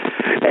something.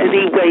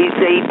 Anyways,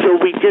 Angel,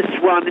 we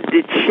just wanted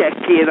to check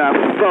in. Our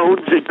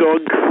phones are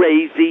going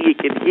crazy. You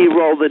can hear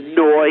all the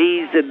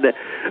noise, and the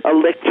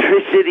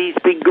electricity's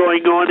been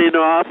going on and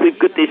off. We've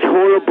got this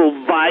horrible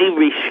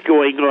virus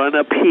going on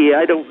up here.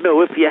 I don't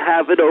know if you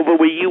have it over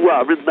where you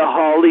are in the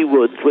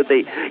Hollywoods, where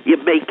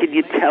you're making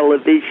your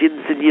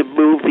televisions and your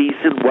movies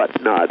and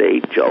whatnot,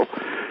 Angel.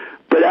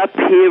 But up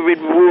here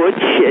in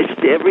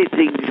Rochester,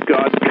 everything's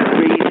gone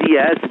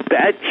crazy-ass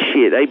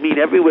batshit. I mean,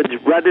 everyone's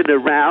running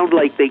around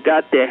like they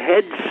got their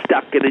heads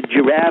stuck in a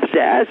giraffe's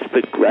ass,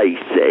 for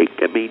Christ's sake.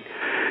 I mean,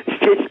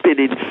 it's just been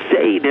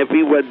insane.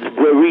 Everyone's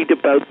worried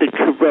about the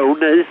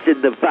coronas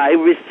and the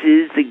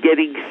viruses and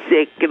getting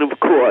sick. And, of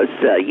course,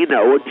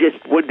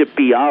 just wouldn't it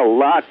be our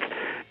luck?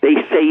 They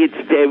say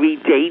it's very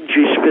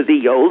dangerous for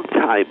the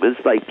old-timers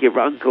like your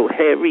Uncle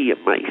Harry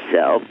and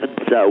myself. And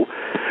so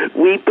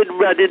we've been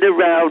running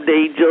around,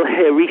 Angel.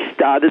 Harry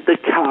started the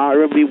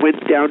car, and we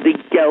went down to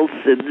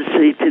Gelson's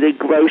to the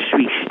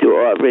grocery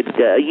store.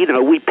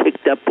 And, we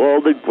picked up all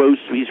the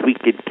groceries we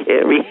could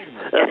carry.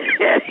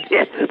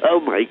 Oh,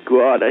 my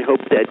God, I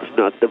hope that's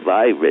not the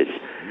virus.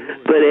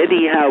 But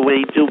anyhow,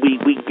 Angel,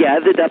 we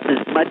gathered up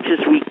as much as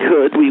we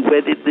could. We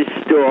went in the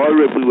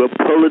store and we were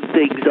pulling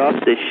things off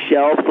the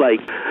shelf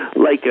like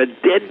a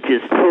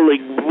dentist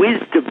pulling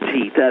wisdom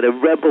teeth out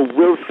of Rebel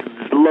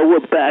Wilson's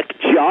lower back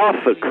jaw,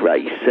 for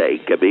Christ's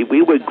sake. I mean,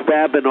 we were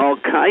grabbing all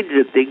kinds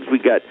of things. We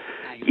got,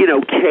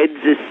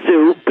 cans of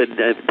soup and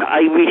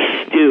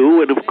Irish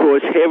stew, and of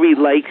course Harry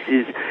likes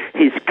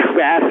his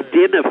Kraft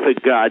dinner, for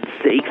God's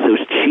sake,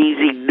 those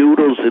cheesy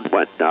noodles and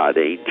whatnot,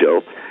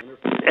 Angel.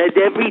 And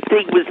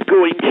everything was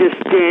going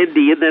just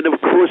dandy, and then, of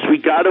course, we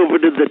got over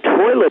to the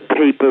toilet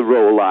paper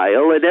roll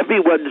aisle, and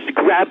everyone's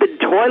grabbing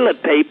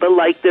toilet paper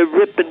like they're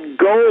ripping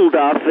gold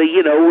off of,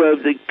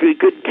 the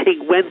good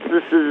King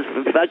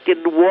Wenceslas'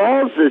 fucking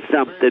walls or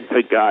something,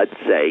 for God's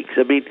sakes.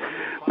 I mean,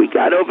 we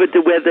got over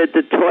to where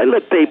the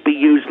toilet paper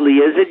usually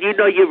is, and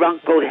your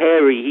Uncle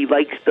Harry, he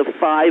likes the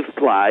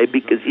 5-ply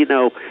because,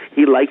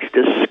 he likes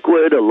to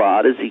squirt a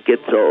lot as he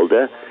gets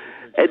older.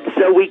 And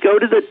so we go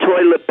to the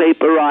toilet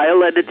paper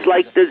aisle, and it's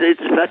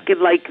fucking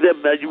like the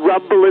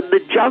rumble in the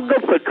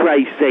jungle, for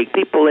Christ's sake.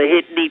 People are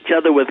hitting each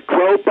other with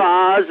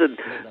crowbars and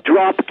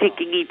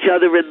drop-kicking each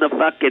other in the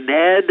fucking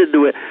head, and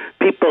there were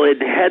people in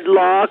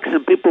headlocks,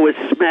 and people were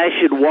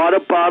smashing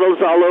water bottles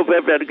all over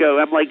everyone.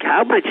 I'm like,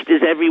 how much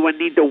does everyone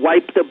need to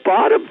wipe the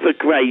bottom, for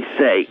Christ's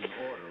sake?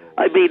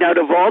 I mean, out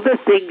of all the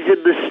things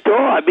in the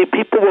store,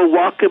 people were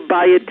walking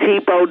by a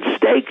T-bone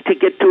steak to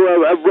get to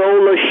a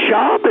roll of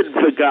shaman,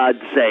 for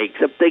God's sakes.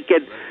 I'm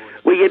thinking,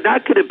 Well, you're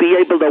not going to be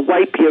able to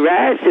wipe your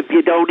ass if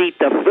you don't eat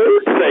the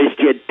food first,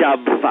 you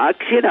dumb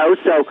fucks,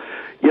 so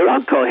your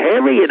Uncle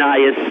Harry and I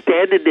are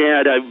standing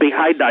there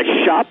behind our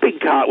shopping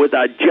cart with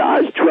our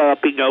jaws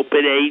dropping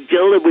open,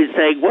 Angel, and we're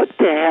saying, what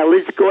the hell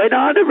is going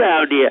on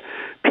around here?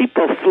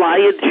 People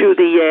flying through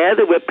the air.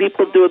 There were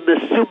people doing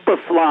the super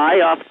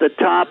fly off the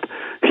top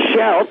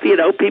shelf,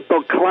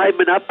 people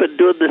climbing up and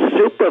doing the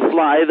super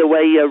fly the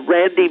way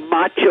Randy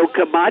Macho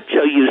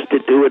Camacho used to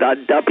do it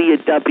on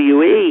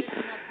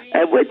WWE.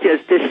 And we're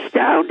just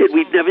astounded.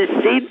 We've never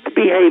seen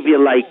behavior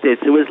like this.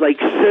 It was like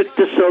Cirque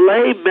du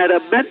Soleil met a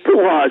mental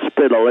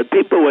hospital, and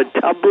people were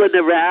tumbling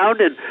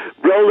around and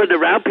rolling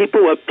around.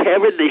 People were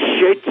tearing their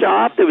shirts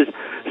off. There was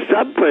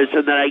some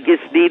person that I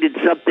guess needed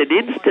something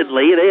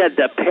instantly. They had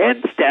their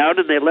pants down,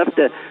 and they left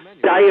a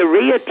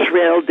diarrhea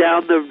trail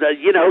down the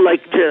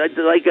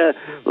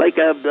like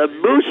a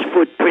moose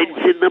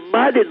footprints in the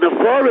mud in the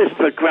forest,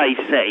 for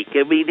Christ's sake.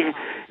 I mean,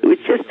 it was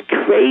just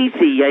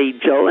crazy,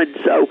 Angel. And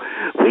so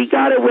we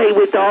got away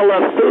with all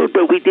our food,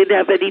 but we didn't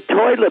have any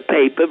toilet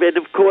paper. And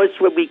of course,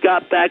 when we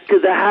got back to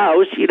the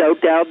house,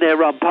 down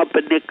there on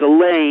Pumpernickel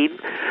Lane,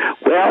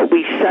 well,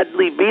 we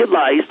suddenly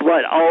realized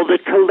what all the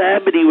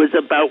calamity was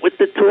about with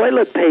the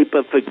toilet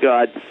paper, for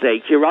God's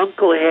sake. Your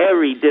Uncle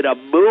Harry did a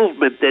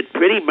movement that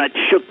pretty much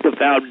shook the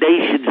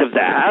foundations of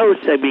the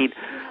house. I mean,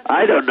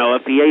 I don't know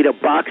if he ate a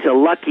box of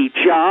Lucky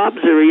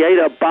Charms or he ate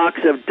a box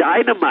of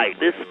dynamite.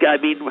 This guy,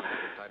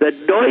 the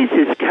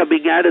noises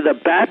coming out of the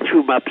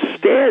bathroom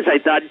upstairs, I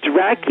thought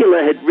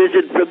Dracula had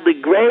risen from the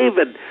grave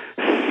and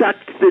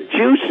sucked the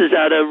juices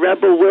out of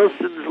Rebel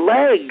Wilson's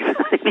legs.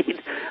 I mean,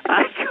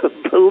 I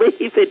couldn't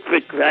believe it, for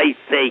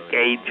Christ's sake,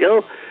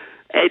 Angel.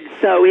 And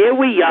so here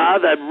we are,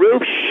 the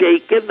roof's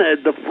shaking,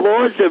 the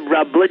floors are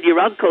rumbling, your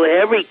Uncle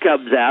Harry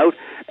comes out,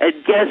 and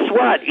guess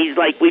what? He's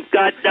like, we've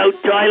got no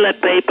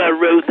toilet paper,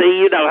 Ruthie.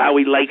 You know how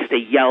he likes to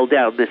yell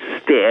down the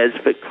stairs,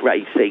 for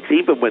Christ's sakes,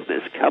 even when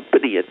there's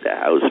company at the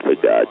house, for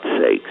God's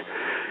sakes.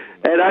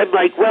 And I'm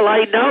like, well,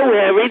 I know,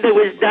 Harry, there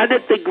was none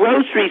at the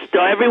grocery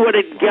store. Everyone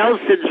in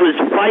Gelson's was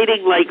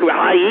fighting like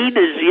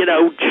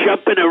hyenas,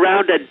 jumping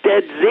around a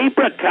dead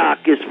zebra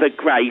carcass, for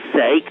Christ's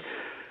sake.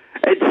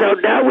 And so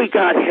now we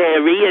got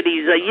Harry, and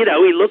he's,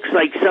 he looks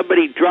like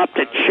somebody dropped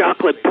a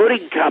chocolate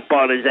pudding cup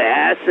on his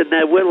ass, and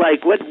then we're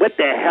like, what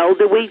the hell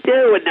do we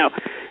do? And now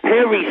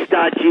Harry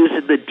starts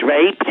using the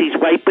drapes. He's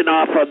wiping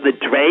off on the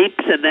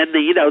drapes, and then,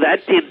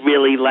 that didn't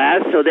really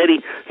last, so then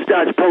he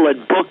starts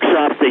pulling books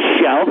off the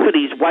shelf, and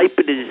he's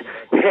wiping his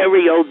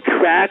hairy old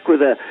crack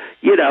with a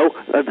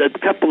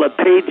couple of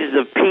pages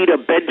of Peter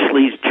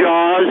Benchley's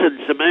Jaws and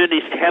some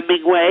Ernest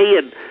Hemingway,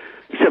 and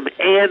some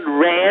Ayn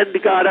Rand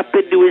got up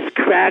into his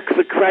crack,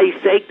 for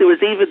Christ's sake. There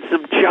was even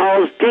some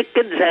Charles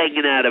Dickens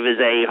hanging out of his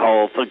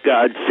a-hole, for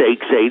God's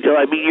sakes, Angel.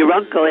 I mean, your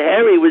Uncle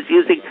Harry was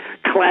using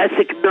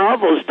classic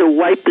novels to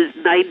wipe his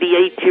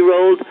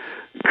 98-year-old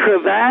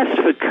crevasse,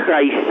 for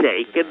Christ's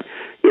sake. And,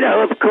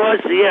 of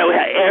course,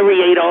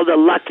 Harry ate all the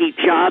Lucky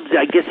Charms.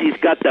 I guess he's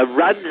got the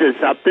runs or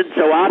something,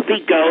 so off he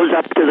goes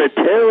up to the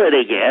toilet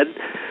again.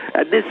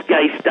 And this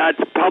guy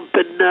starts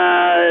pumping,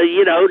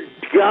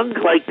 junk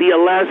like the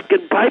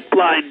Alaskan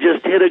pipeline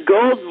just hit a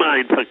gold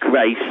mine, for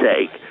Christ's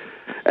sake.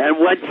 And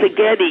once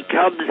again, he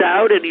comes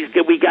out, and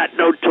we got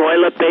no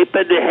toilet paper,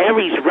 and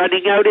Harry's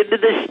running out into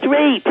the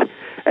street.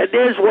 And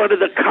there's one of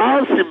the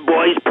Carlson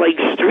boys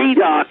playing street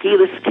hockey.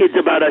 This kid's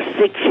about a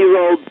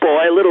 6-year-old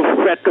boy, a little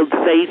freckled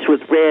face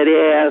with red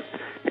hair.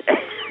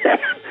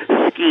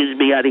 Excuse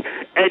me, honey.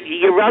 And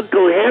your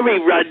Uncle Harry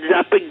runs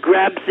up and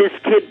grabs this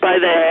kid by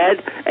the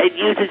head and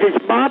uses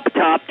his mop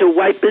top to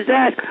wipe his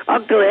ass.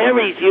 Uncle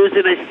Harry's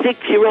using a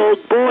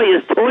 6-year-old boy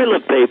as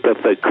toilet paper,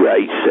 for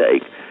Christ's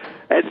sake.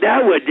 And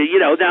now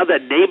now the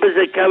neighbors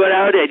are coming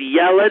out and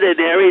yelling, and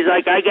Harry's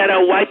like, I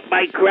gotta wipe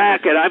my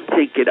crack. And I'm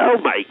thinking, oh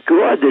my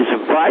God, this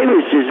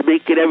virus is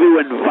making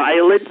everyone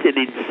violent and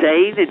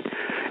insane, and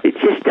it's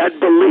just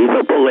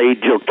unbelievable,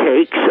 Angel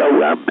Cake. So,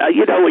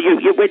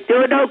 we're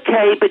doing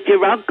okay, but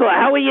your uncle,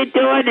 how are you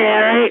doing,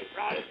 Harry?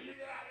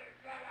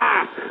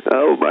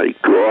 Oh my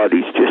God,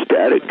 he's just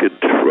out of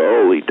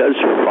control. He does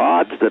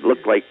farts that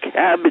look like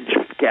Cabbage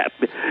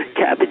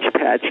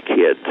Patch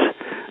Kids.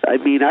 I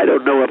mean, I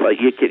don't know if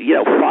you can,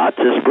 farts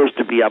are supposed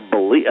to be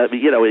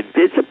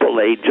invisible,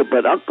 Angel,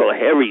 but Uncle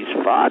Harry's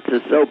farts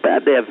are so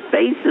bad they have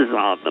faces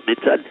on them.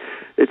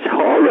 It's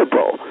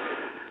horrible.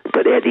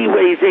 But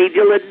anyways,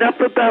 Angel, enough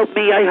about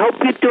me. I hope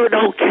you're doing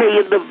okay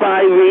in the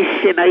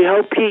virus, and I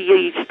hope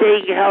you're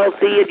staying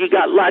healthy and you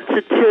got lots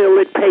of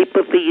toilet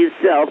paper for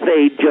yourself,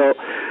 Angel.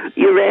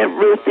 Your Aunt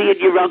Ruthie and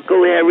your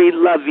Uncle Harry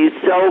love you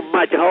so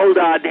much. Hold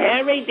on.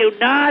 Harry, do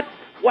not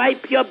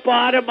wipe your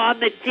bottom on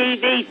the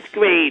TV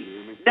screen.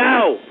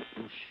 No.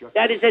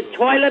 That is a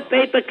toilet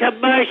paper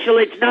commercial.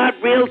 It's not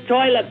real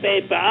toilet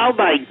paper. Oh,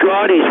 my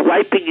God, he's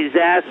wiping his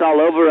ass all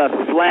over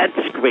a flat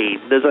screen.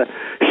 There's a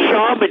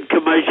Shaman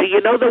commercial. You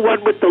know the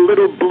one with the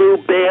little blue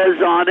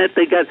bears on it?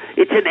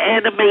 It's an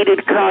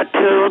animated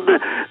cartoon,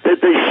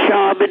 the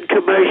Shaman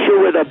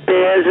commercial where the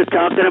bears are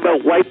talking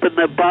about wiping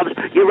their bums?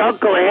 Your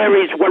Uncle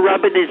Harry's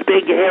rubbing his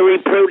big hairy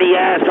pruny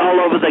ass all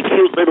over the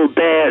cute little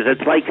bears.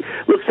 It's like,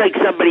 looks like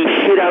somebody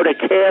shit out a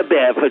Care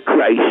Bear, for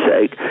Christ's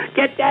sake.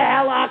 Get the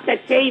hell off the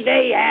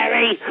TV,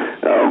 Harry.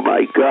 Oh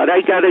my God,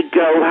 I gotta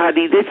go,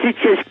 honey. This is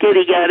just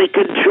getting out of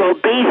control.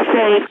 Be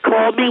safe.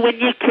 Call me when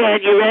you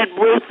can. Your Aunt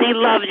Ruthie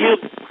loves you.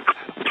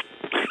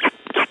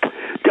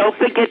 Don't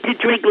forget to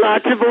drink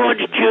lots of orange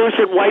juice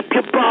and wipe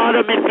your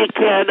bottom if you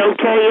can,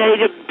 okay,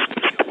 Ada?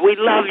 We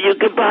love you.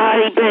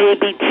 Goodbye,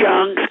 baby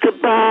chunks.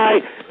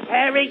 Goodbye.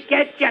 Harry,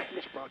 get your...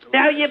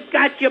 Now you've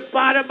got your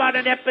bottom on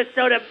an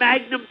episode of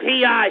Magnum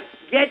P.I.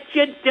 Get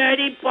your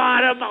dirty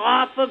bottom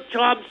off of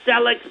Tom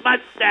Selleck's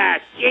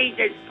mustache.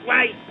 Jesus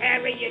Christ,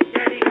 Harry, you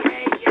dirty pig.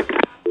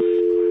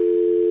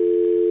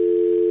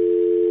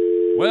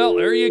 Well,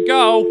 there you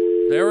go.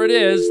 There it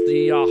is,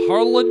 the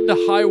Harland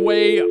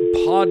Highway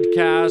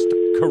podcast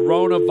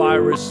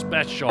coronavirus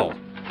special.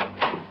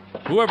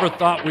 Whoever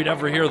thought we'd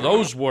ever hear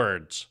those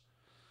words?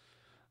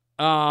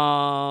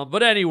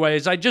 But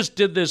anyways, I just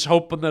did this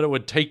hoping that it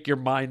would take your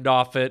mind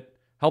off it,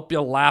 help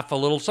you laugh a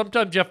little.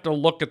 Sometimes you have to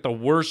look at the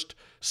worst,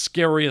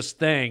 scariest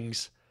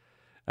things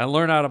and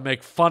learn how to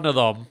make fun of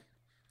them.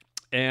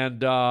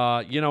 And,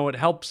 it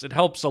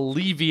helps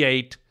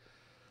alleviate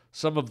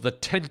some of the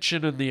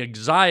tension and the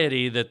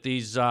anxiety that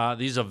these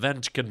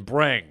events can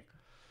bring.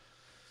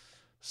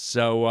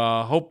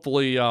 So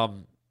hopefully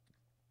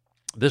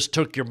this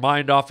took your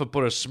mind off and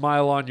put a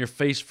smile on your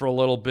face for a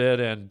little bit,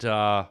 and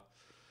I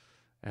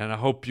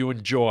hope you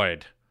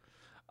enjoyed.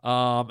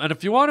 And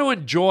if you want to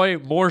enjoy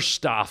more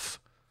stuff,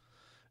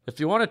 if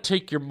you want to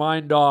take your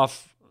mind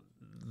off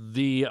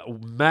the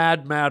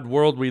mad, mad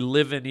world we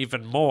live in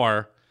even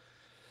more,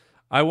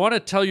 I want to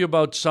tell you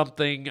about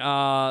something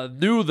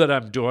new that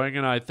I'm doing,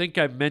 and I think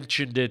I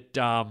mentioned it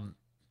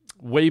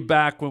way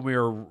back when we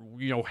were,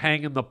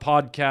 hanging the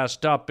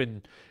podcast up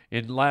in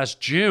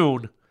last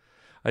June.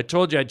 I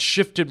told you I'd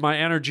shifted my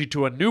energy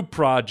to a new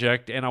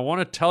project, and I want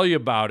to tell you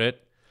about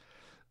it.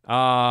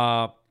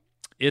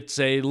 It's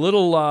a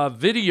little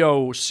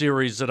video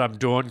series that I'm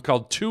doing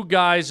called Two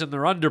Guys in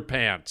Their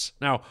Underpants.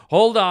 Now,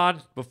 hold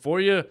on. Before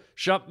you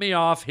shut me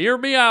off, hear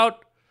me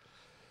out.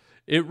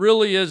 It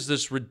really is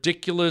this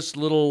ridiculous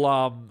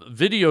little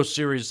video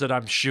series that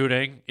I'm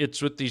shooting.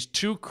 It's with these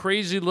two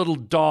crazy little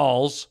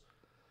dolls.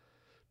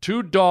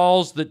 Two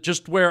dolls that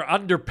just wear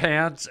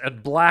underpants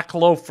and black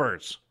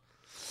loafers.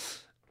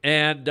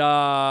 And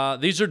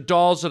these are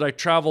dolls that I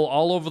travel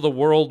all over the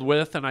world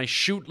with, and I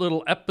shoot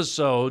little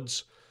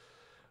episodes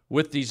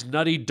with these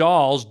nutty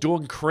dolls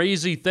doing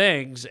crazy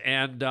things.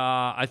 And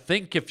I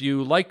think if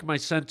you like my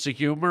sense of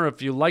humor,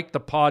 if you like the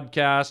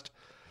podcast,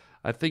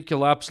 I think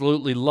you'll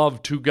absolutely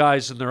love Two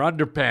Guys in Their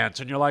Underpants.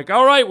 And you're like,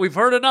 all right, we've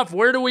heard enough.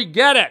 Where do we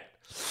get it?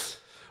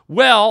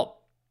 Well,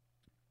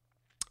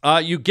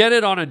 you get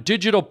it on a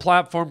digital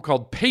platform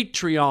called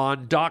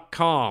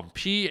Patreon.com.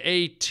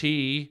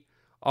 Patreon.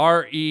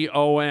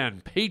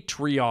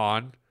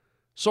 Patreon.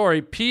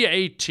 Sorry,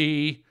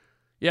 P-A-T.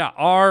 Yeah,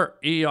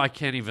 R-E. I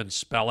can't even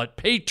spell it.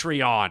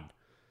 Patreon.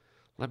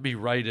 Let me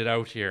write it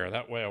out here.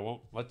 That way I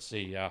won't. Let's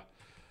see.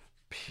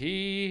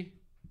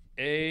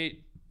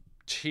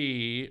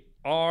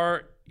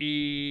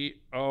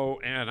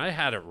 P-A-T-R-E-O-N. I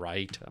had it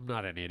right. I'm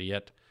not an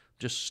idiot. I'm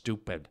just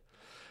stupid.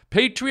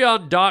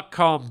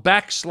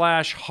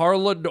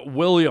 Patreon.com/Harland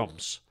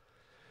Williams.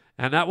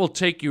 And that will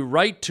take you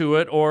right to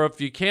it. Or if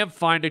you can't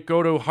find it,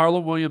 go to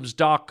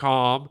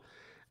harlandwilliams.com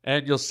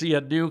and you'll see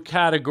a new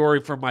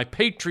category for my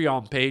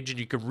Patreon page and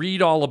you can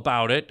read all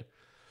about it.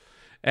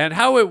 And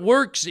how it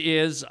works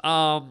is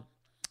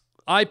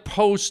I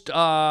post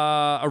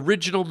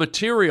original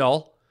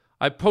material.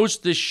 I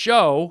post this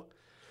show.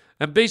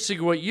 And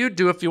basically what you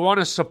do, if you want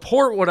to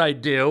support what I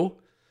do,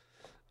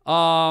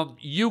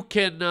 you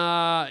can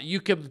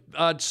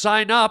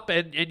sign up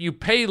and you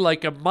pay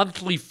like a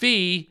monthly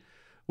fee,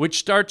 which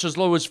starts as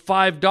low as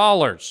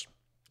 $5.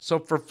 So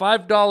for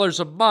 $5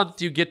 a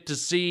month, you get to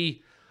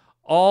see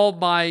all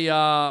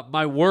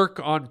my work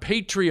on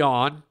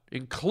Patreon,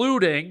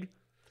 including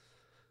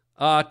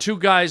Two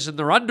Guys in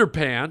Their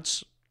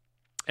Underpants,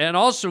 and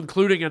also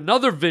including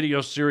another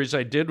video series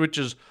I did, which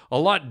is a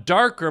lot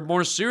darker,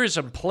 more serious,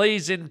 and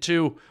plays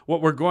into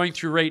what we're going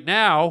through right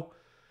now,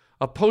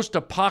 a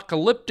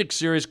post-apocalyptic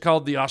series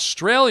called The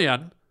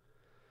Australian,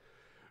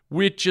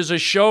 which is a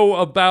show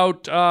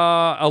about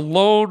a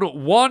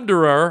lone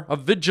wanderer, a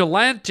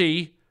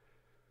vigilante,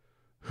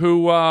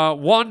 who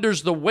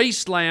wanders the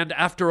wasteland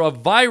after a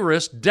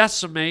virus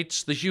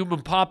decimates the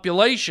human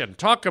population.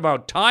 Talk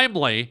about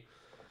timely.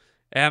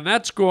 And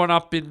that's going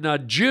up in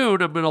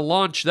June. I'm going to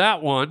launch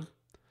that one.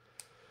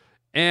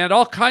 And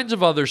all kinds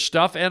of other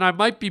stuff. And I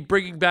might be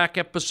bringing back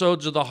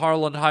episodes of the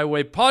Harland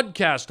Highway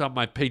podcast on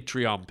my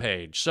Patreon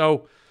page.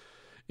 So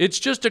it's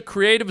just a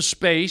creative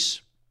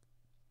space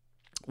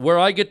where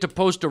I get to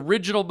post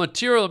original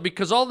material. And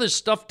because all this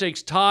stuff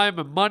takes time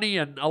and money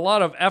and a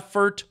lot of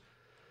effort,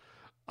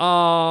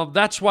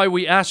 that's why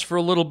we ask for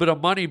a little bit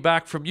of money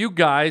back from you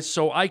guys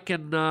so I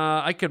can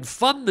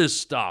fund this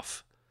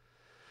stuff.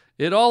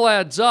 it all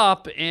adds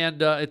up,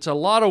 and it's a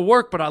lot of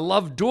work, but I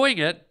love doing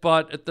it.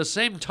 But at the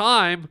same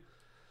time,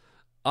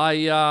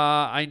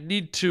 I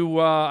need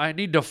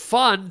to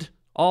fund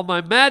all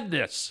my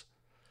madness.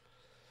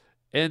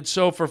 And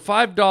so for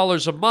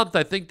 $5 a month,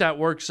 I think that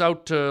works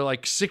out to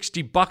like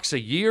 $60 a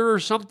year or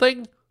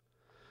something.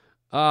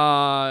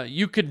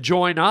 You can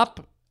join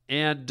up,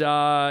 and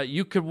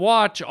you can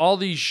watch all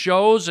these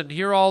shows and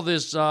hear all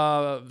this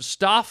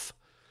stuff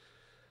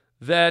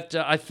that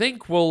I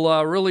think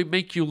will really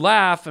make you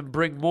laugh and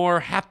bring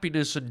more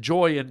happiness and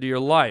joy into your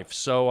life.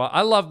 So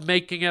I love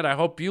making it. I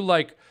hope you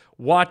like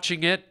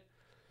watching it.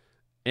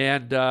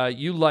 And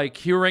you like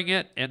hearing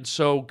it. And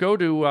so go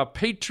to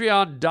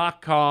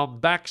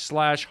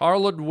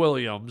patreon.com/Harland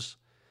Williams.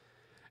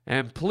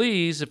 And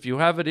please, if you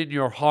have it in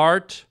your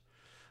heart,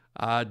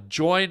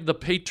 join the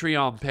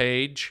Patreon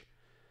page.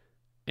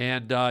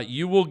 And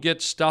you will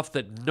get stuff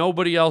that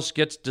nobody else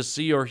gets to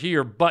see or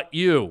hear but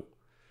you.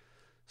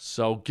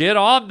 So get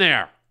on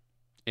there.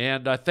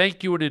 And I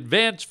thank you in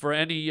advance for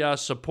any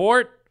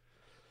support.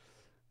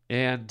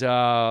 And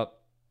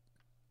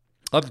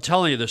I'm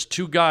telling you, this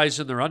Two Guys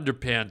in Their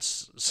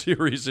Underpants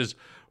series is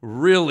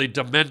really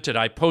demented.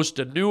 I post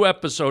a new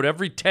episode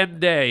every 10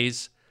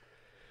 days,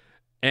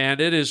 and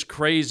it is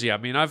crazy. I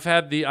mean, I've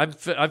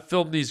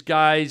filmed these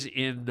guys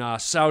in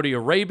Saudi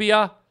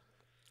Arabia.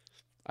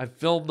 I've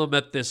filmed them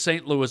at the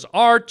St. Louis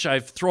Arch.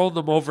 I've thrown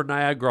them over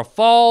Niagara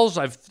Falls.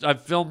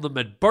 I've filmed them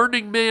at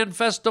Burning Man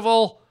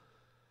Festival.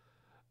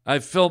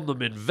 I've filmed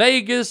them in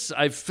Vegas.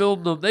 I've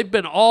filmed them. They've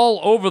been all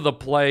over the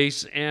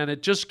place, and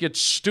it just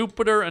gets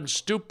stupider and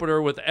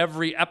stupider with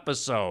every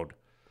episode.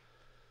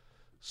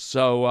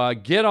 So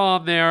get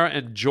on there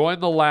and join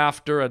the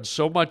laughter and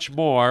so much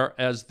more.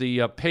 As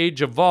the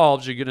page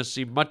evolves, you're going to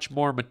see much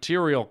more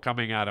material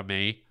coming out of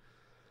me.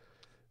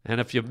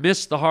 And if you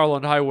missed the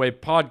Harland Highway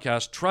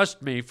podcast,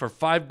 trust me, for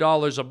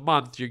 $5 a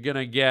month, you're going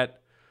to get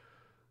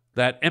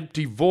that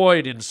empty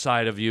void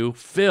inside of you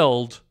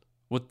filled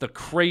with the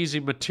crazy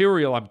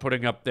material I'm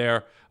putting up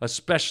there,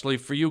 especially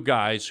for you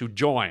guys who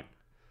join.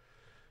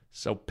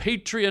 So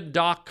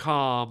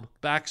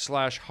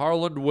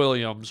patreon.com/Harland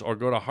Williams, or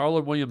go to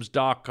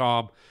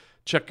harlandwilliams.com.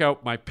 Check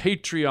out my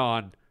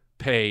Patreon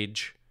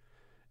page,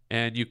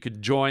 and you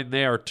can join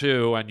there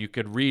too, and you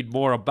can read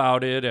more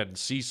about it and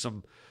see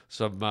some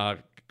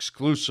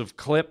exclusive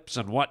clips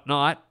and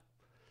whatnot.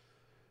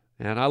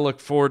 And I look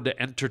forward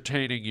to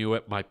entertaining you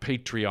at my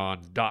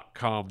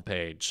patreon.com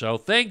page. So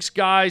thanks,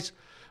 guys.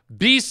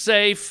 Be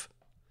safe.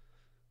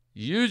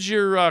 Use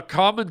your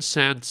common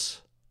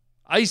sense.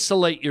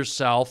 Isolate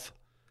yourself.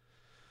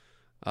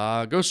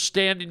 Go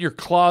stand in your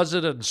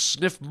closet and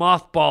sniff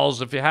mothballs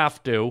if you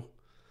have to.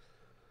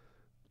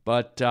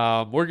 But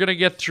we're going to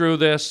get through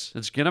this.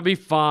 It's going to be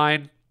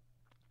fine.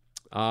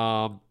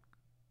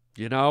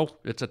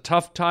 It's a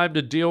tough time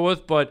to deal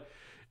with, but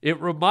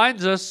it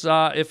reminds us,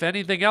 if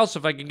anything else,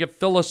 if I can get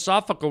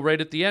philosophical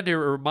right at the end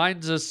here, it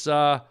reminds us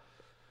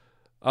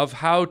of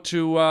how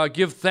to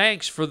give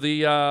thanks for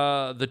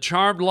the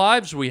charmed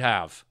lives we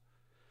have.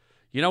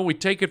 We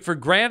take it for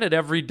granted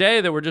every day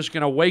that we're just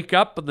going to wake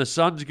up and the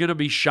sun's going to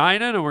be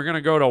shining and we're going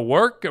to go to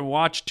work and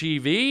watch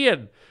TV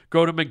and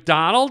go to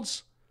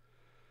McDonald's.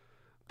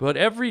 But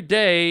every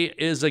day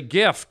is a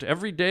gift.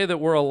 Every day that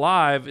we're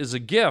alive is a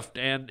gift.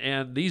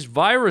 And these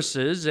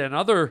viruses and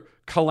other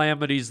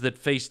calamities that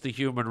face the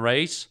human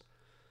race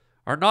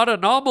are not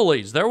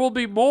anomalies. There will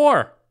be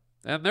more.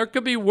 And there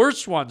could be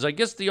worse ones. I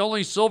guess the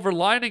only silver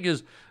lining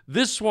is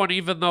this one,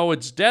 even though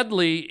it's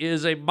deadly,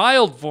 is a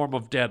mild form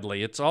of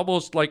deadly. It's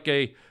almost like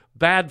a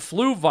bad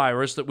flu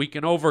virus that we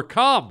can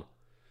overcome.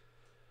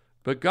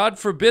 But God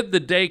forbid the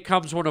day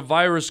comes when a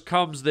virus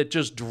comes that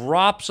just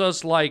drops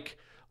us like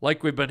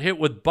we've been hit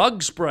with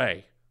bug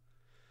spray.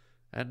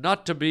 And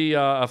not to be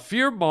a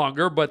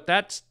fearmonger, but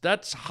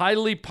that's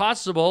highly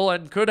possible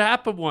and could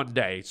happen one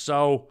day.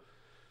 So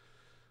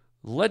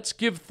let's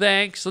give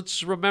thanks.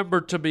 Let's remember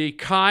to be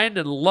kind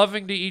and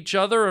loving to each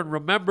other, and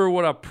remember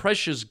what a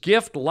precious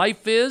gift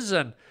life is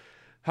and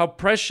how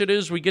precious it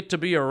is we get to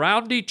be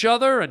around each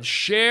other and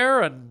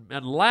share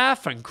and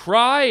laugh and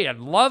cry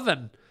and love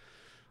and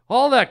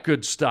all that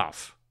good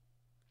stuff.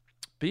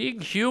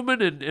 Being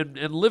human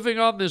and living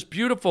on this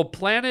beautiful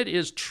planet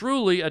is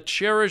truly a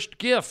cherished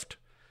gift.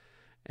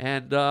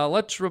 And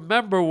let's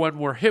remember when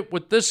we're hit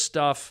with this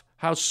stuff,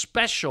 how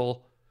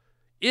special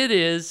it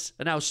is,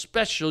 and how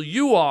special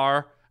you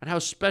are, and how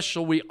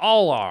special we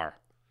all are.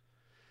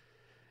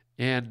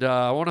 And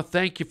I want to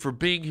thank you for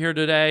being here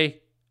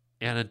today.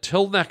 And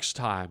until next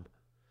time,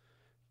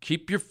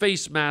 keep your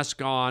face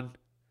mask on,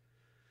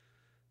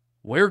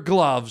 wear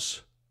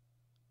gloves,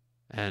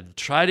 and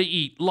try to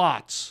eat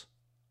lots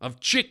of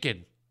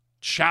chicken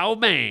chow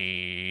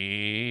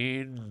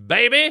mein,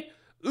 baby.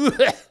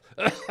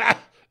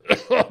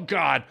 Oh,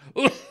 God.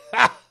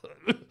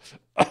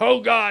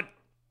 Oh, God.